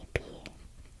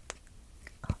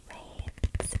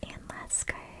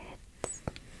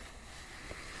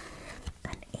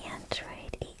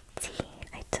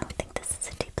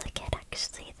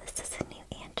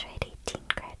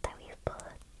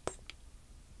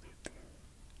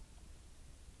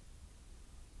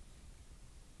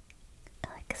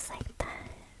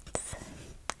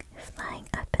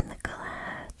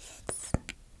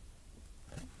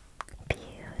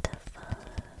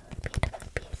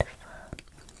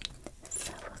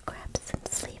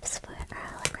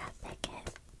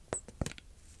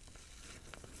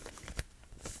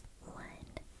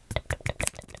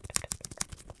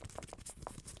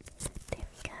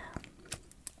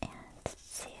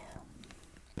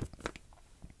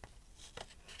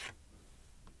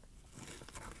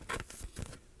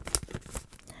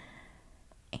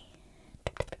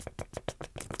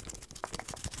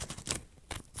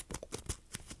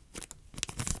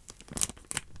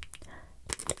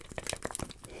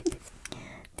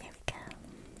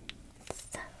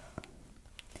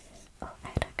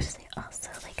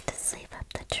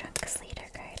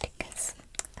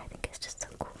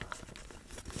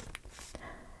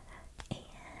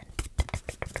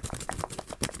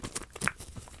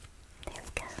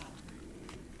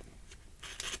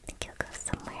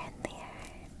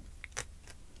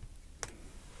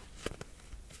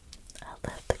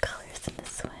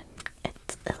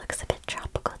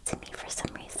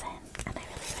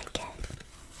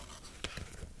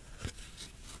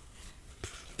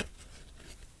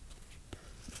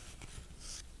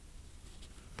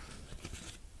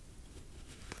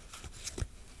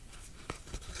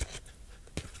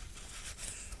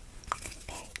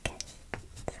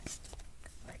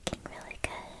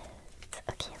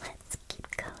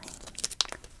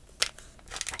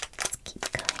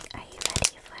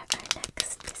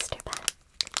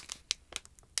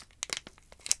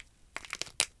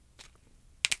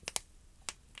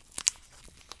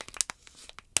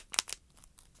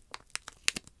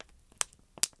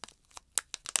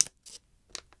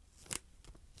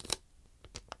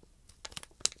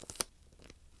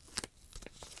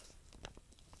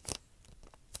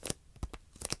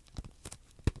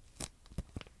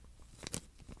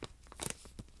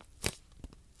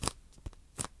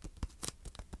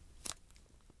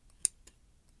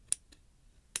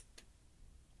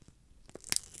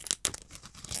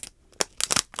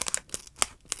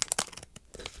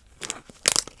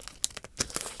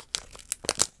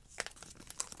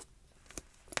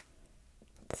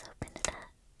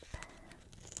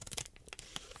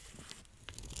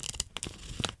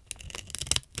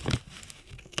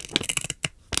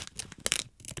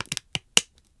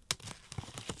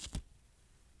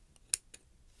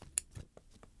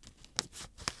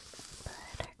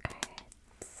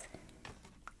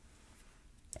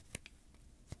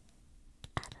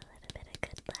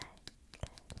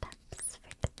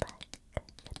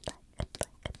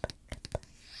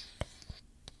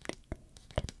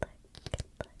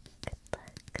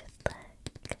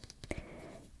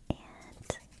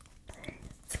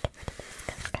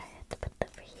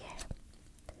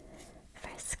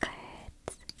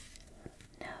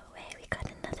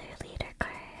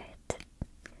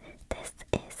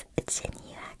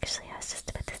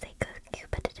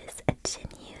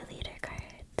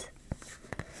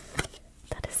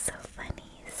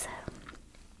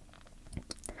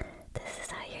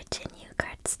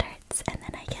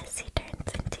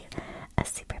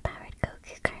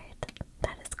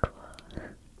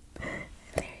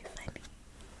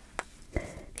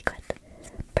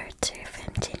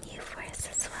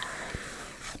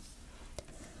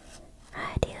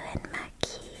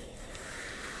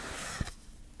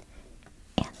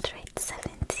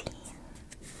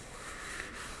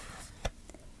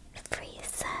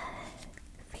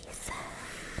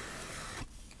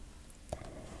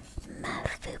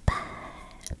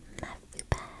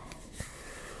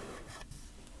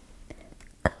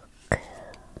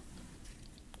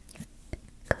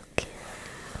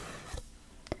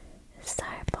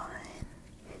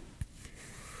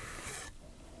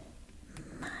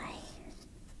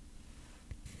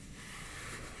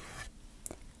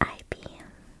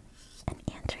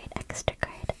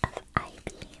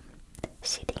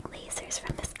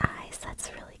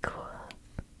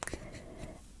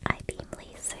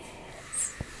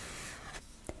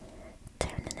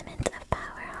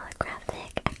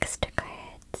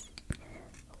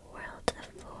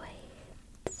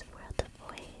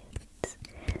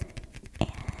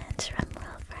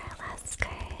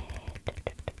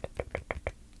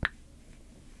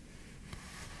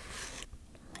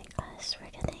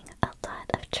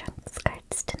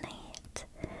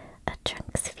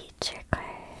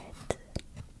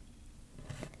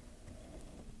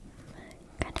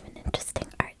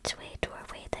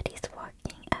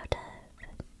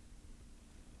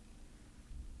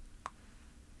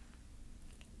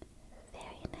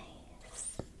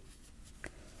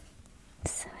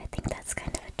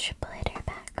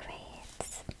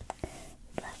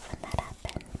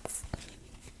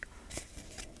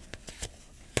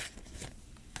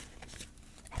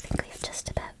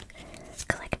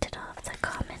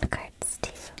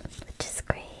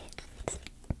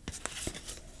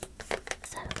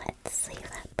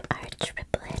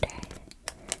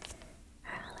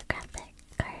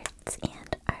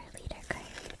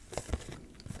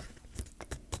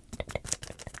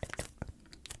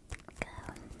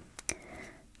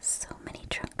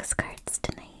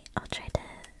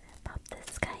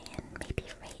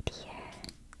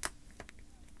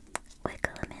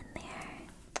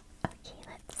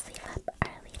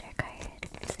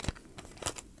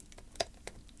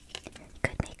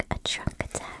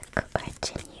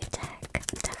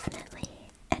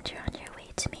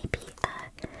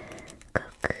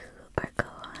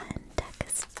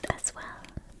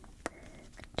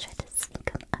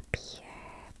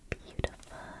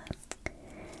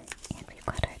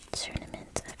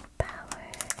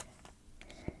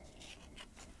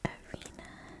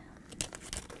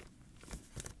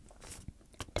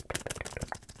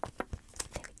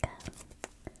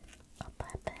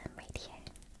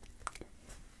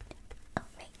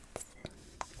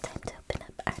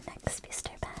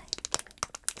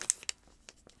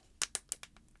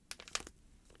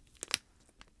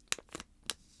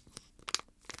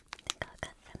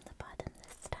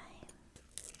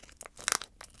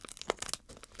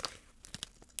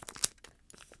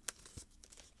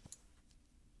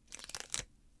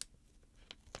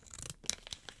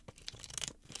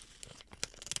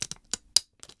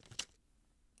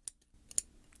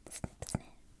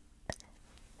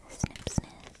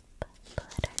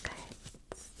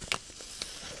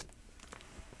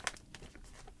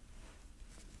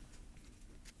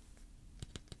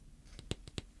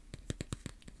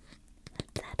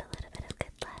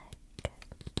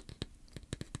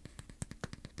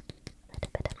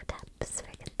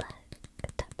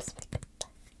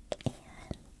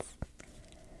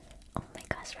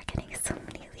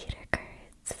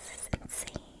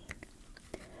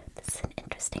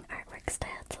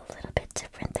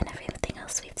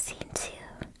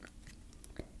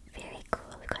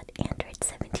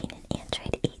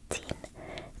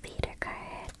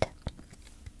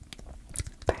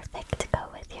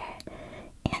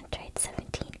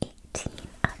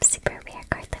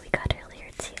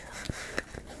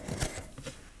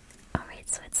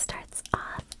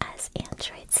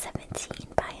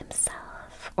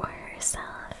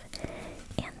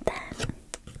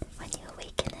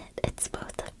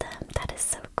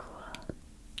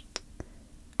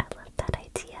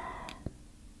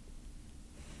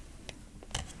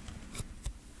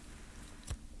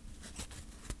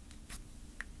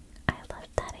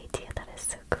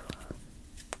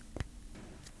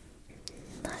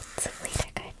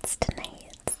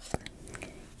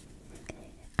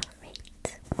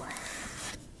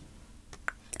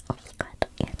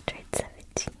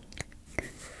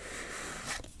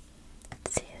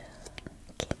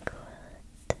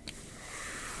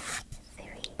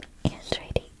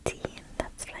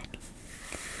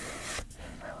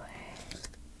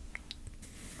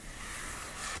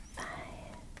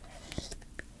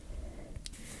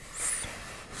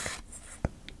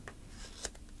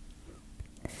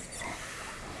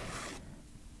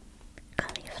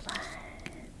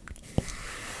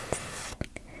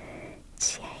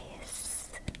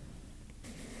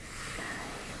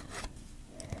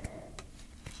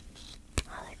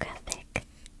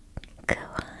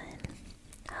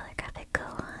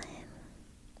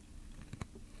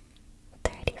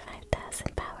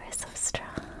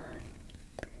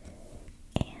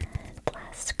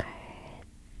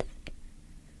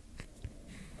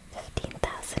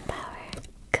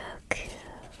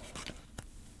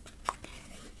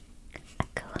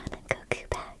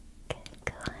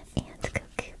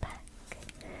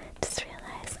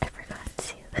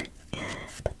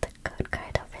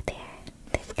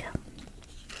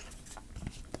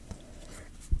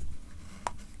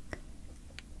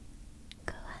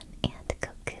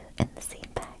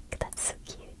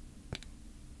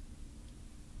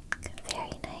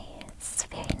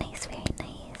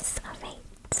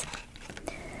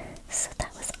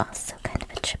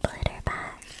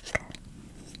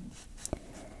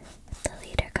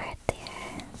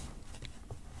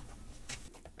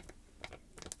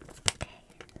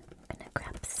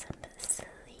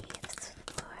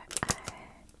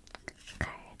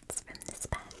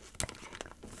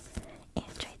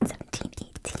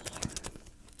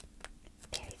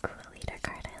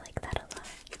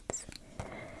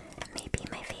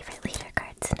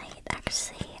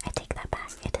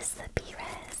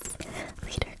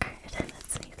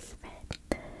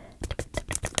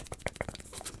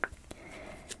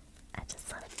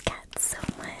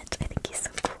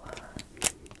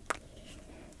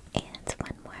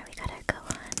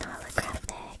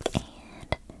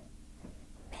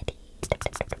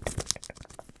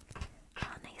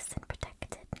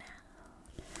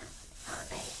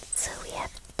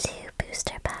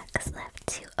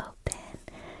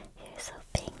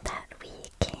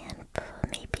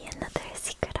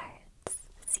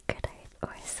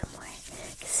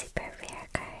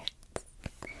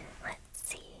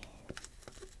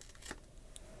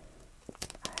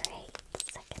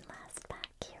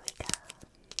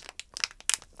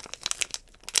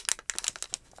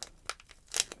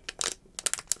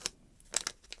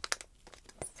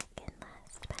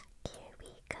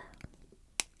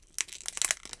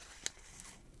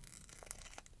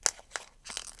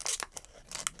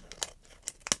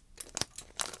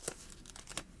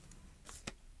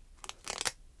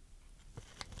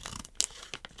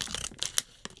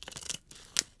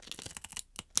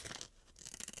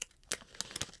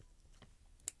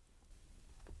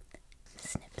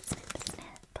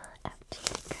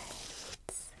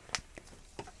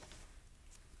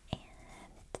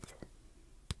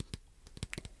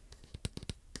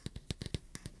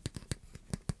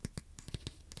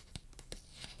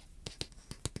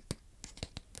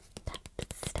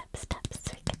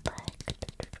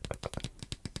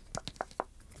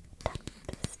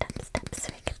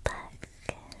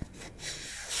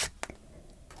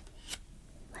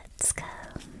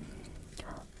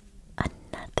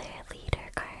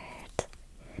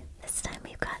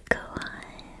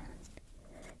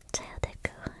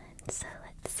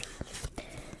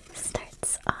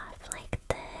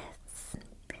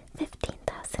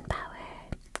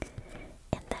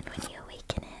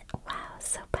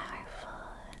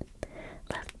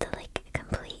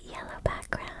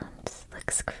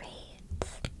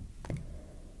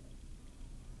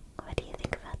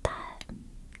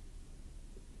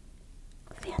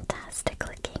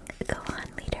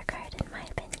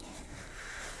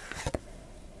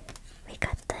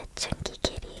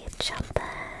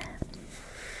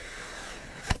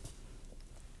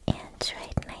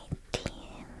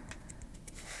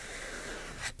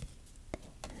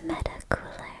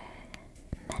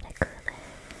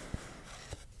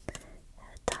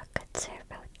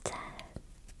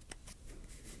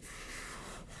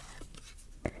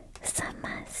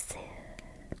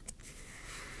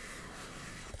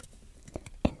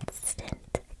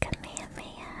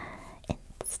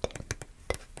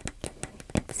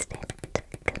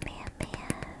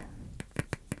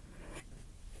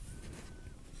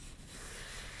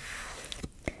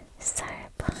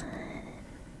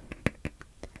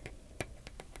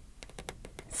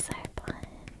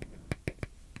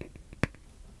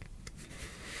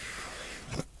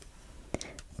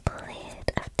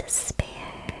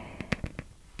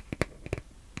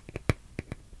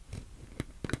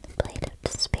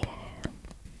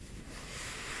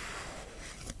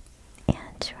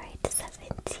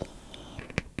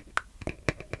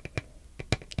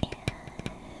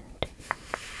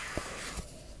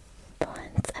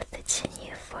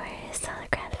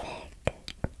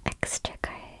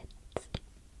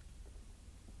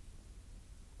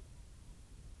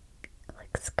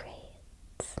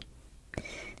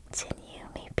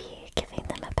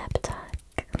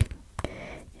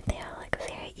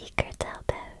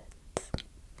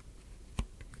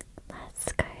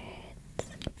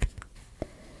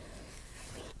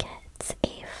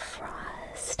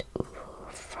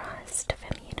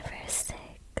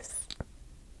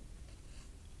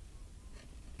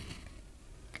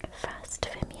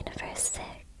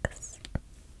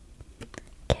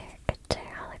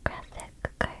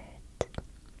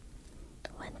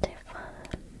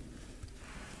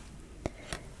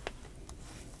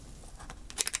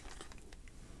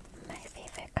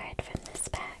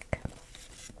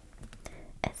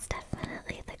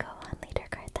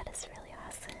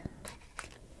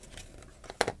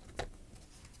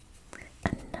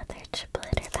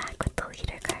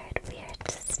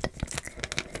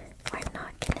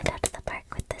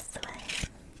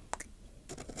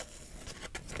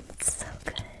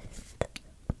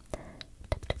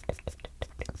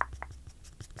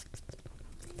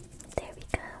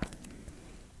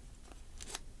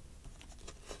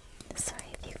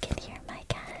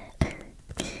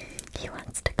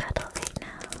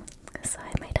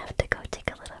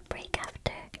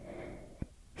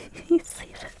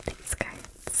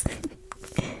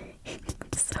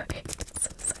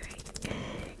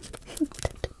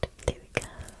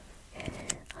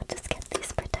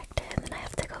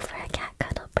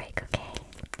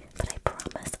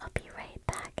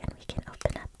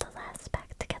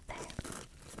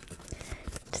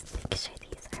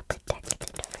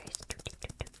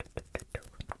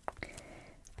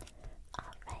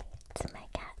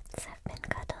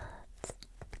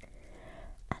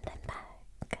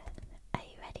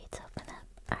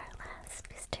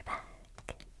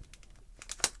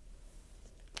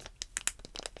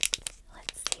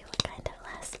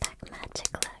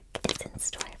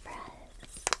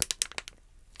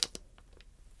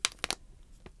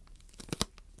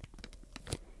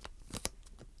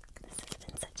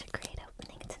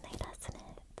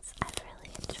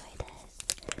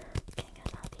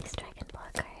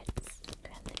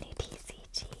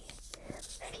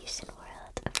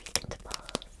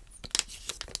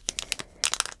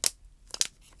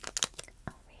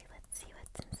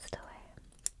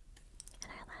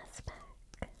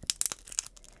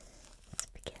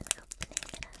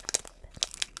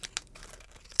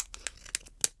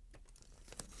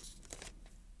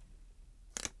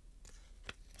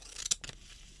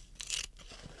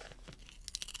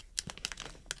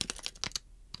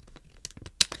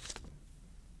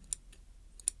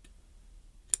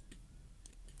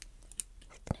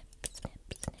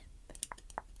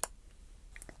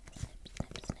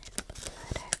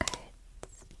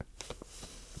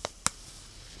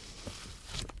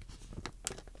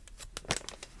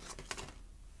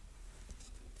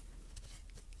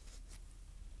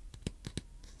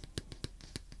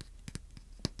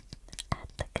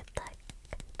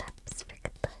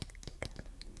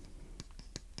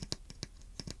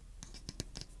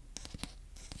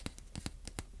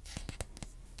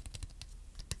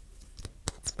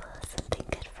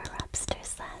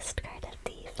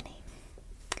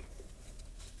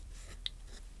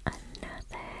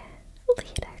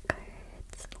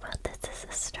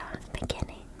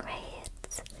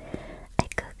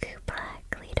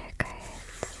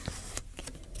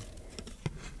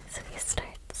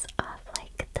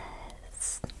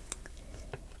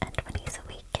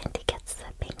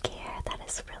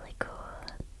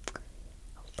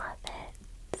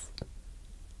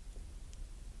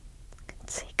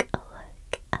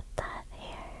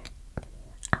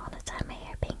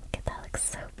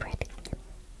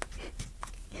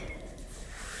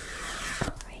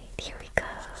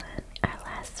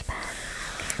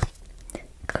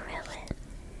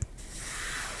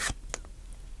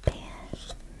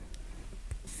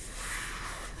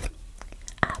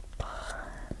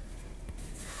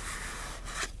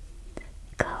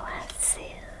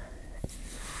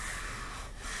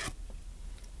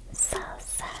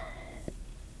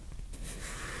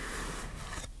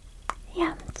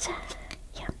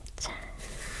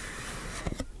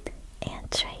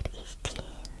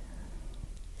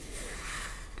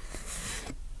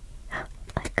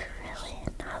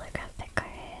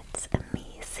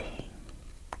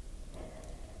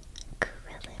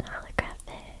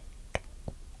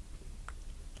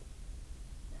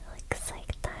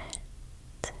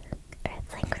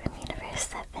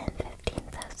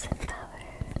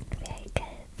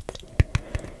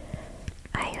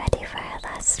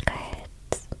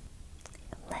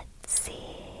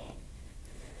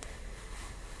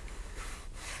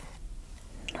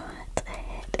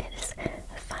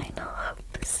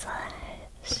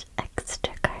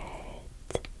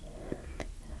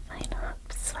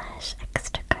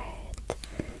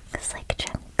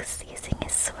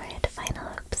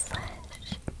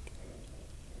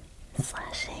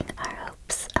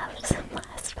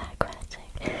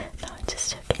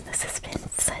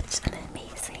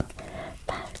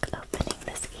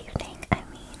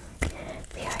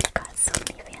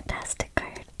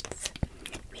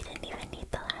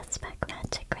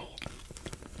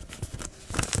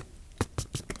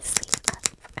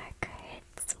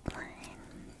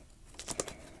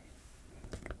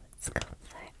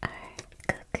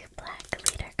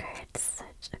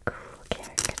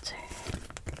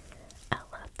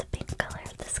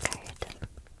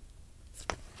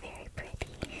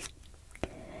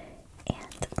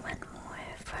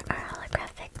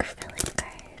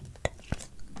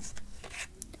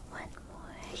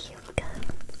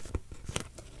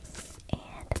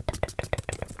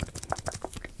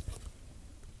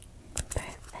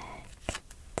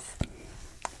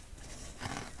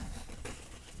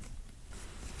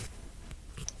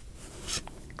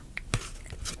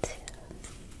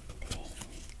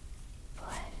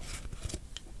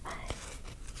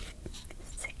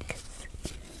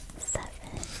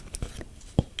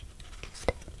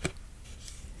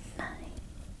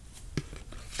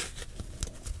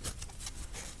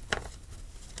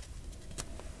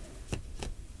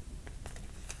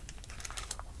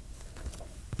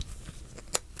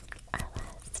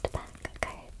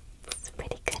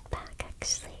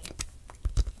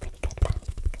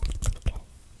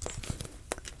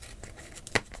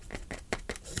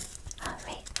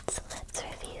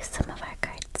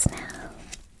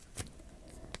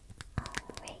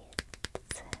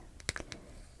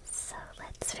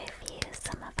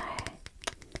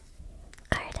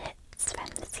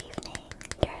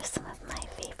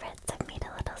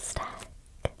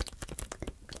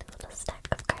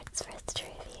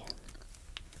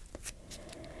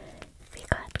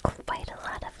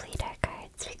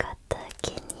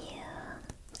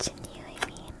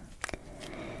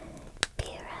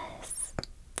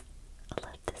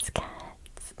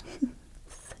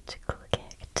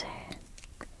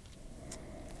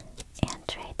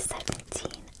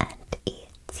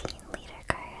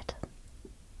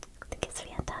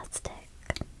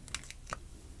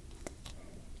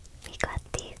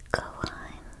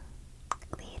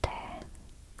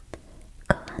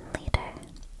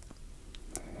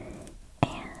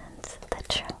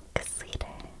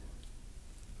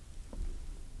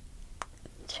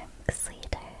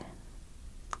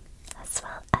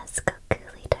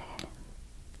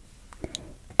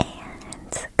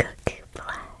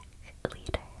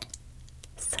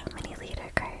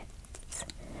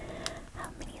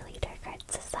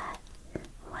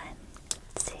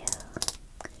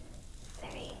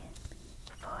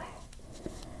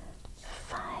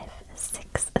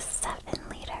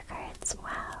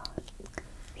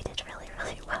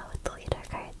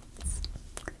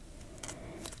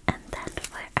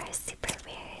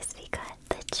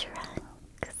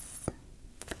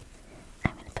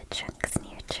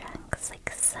goes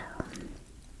like so.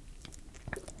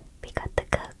 We got the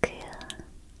Goku.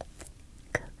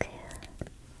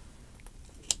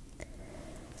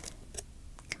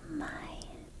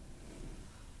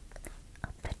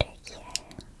 I'll put her here.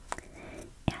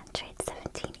 Android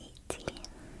 1718.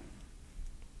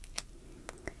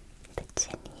 The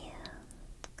Ginyu.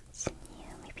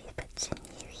 Maybe put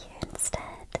Ginyu here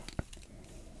instead.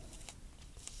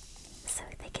 So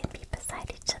they can be beside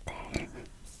each other.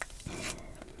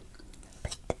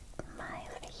 Put Mai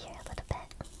over here a little bit.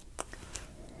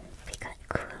 We got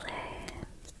Cooler.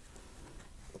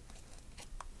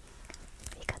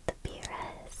 We got the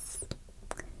Beerus.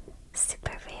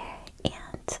 Super rare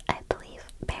and I believe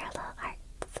parallel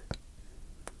arts.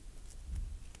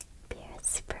 Beerus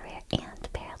super rare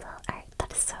and parallel art.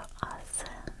 That is so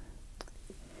awesome.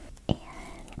 And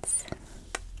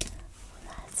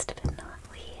last but not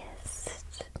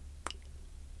least,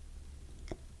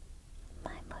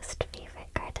 my most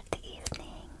favorite card of the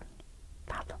evening,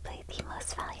 probably the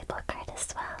most valuable card as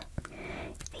well,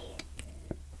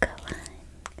 the Gohan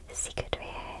Secret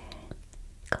Rare.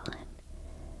 Gohan,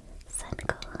 Sun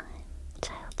Gohan,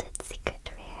 Childhood Secret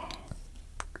Rare.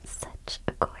 Such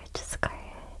a gorgeous card.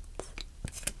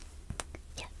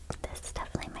 Yeah, this is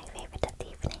definitely my favorite of the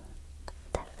evening.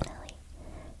 Definitely.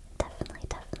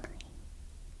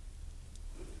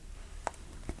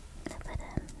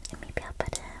 Maybe I'll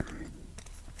put him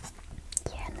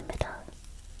here in the middle.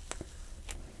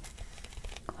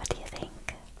 What do you think?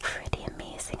 Pretty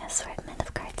amazing assortment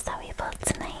of cards that we pulled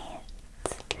tonight.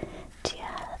 Do you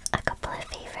have a couple of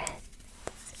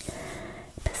favorites?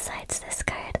 Besides this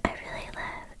card, I really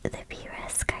love the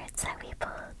PRS cards that we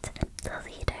pulled. The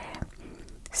Leader,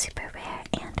 Super Rare,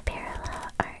 and Parallel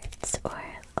Arts, or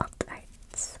Alt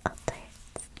Arts.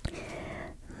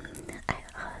 I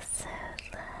also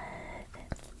love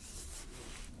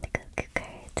the Goku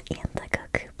cards and the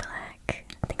Goku Black.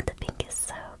 I think the pink is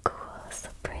so cool, so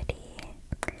pretty.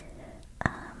 I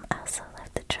also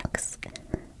love the Trunks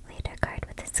Leader card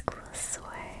with its cool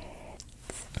swords.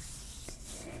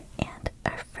 And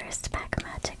our first pack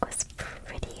magic was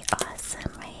pretty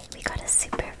awesome, right? We got a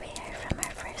super rare from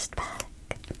our first pack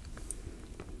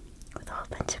with a whole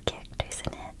bunch of characters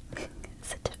in it.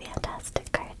 Such a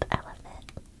fantastic card. I love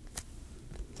it.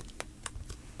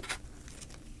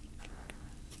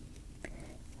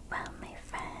 Well, my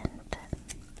friend,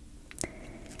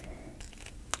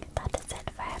 that is it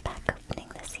for our pack opening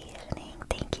this evening.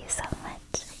 Thank you so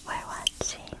much for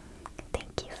watching.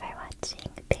 Thank you for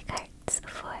watching. Big hearts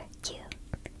for you.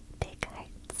 Big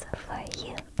hearts for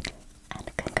you.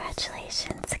 And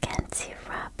congratulations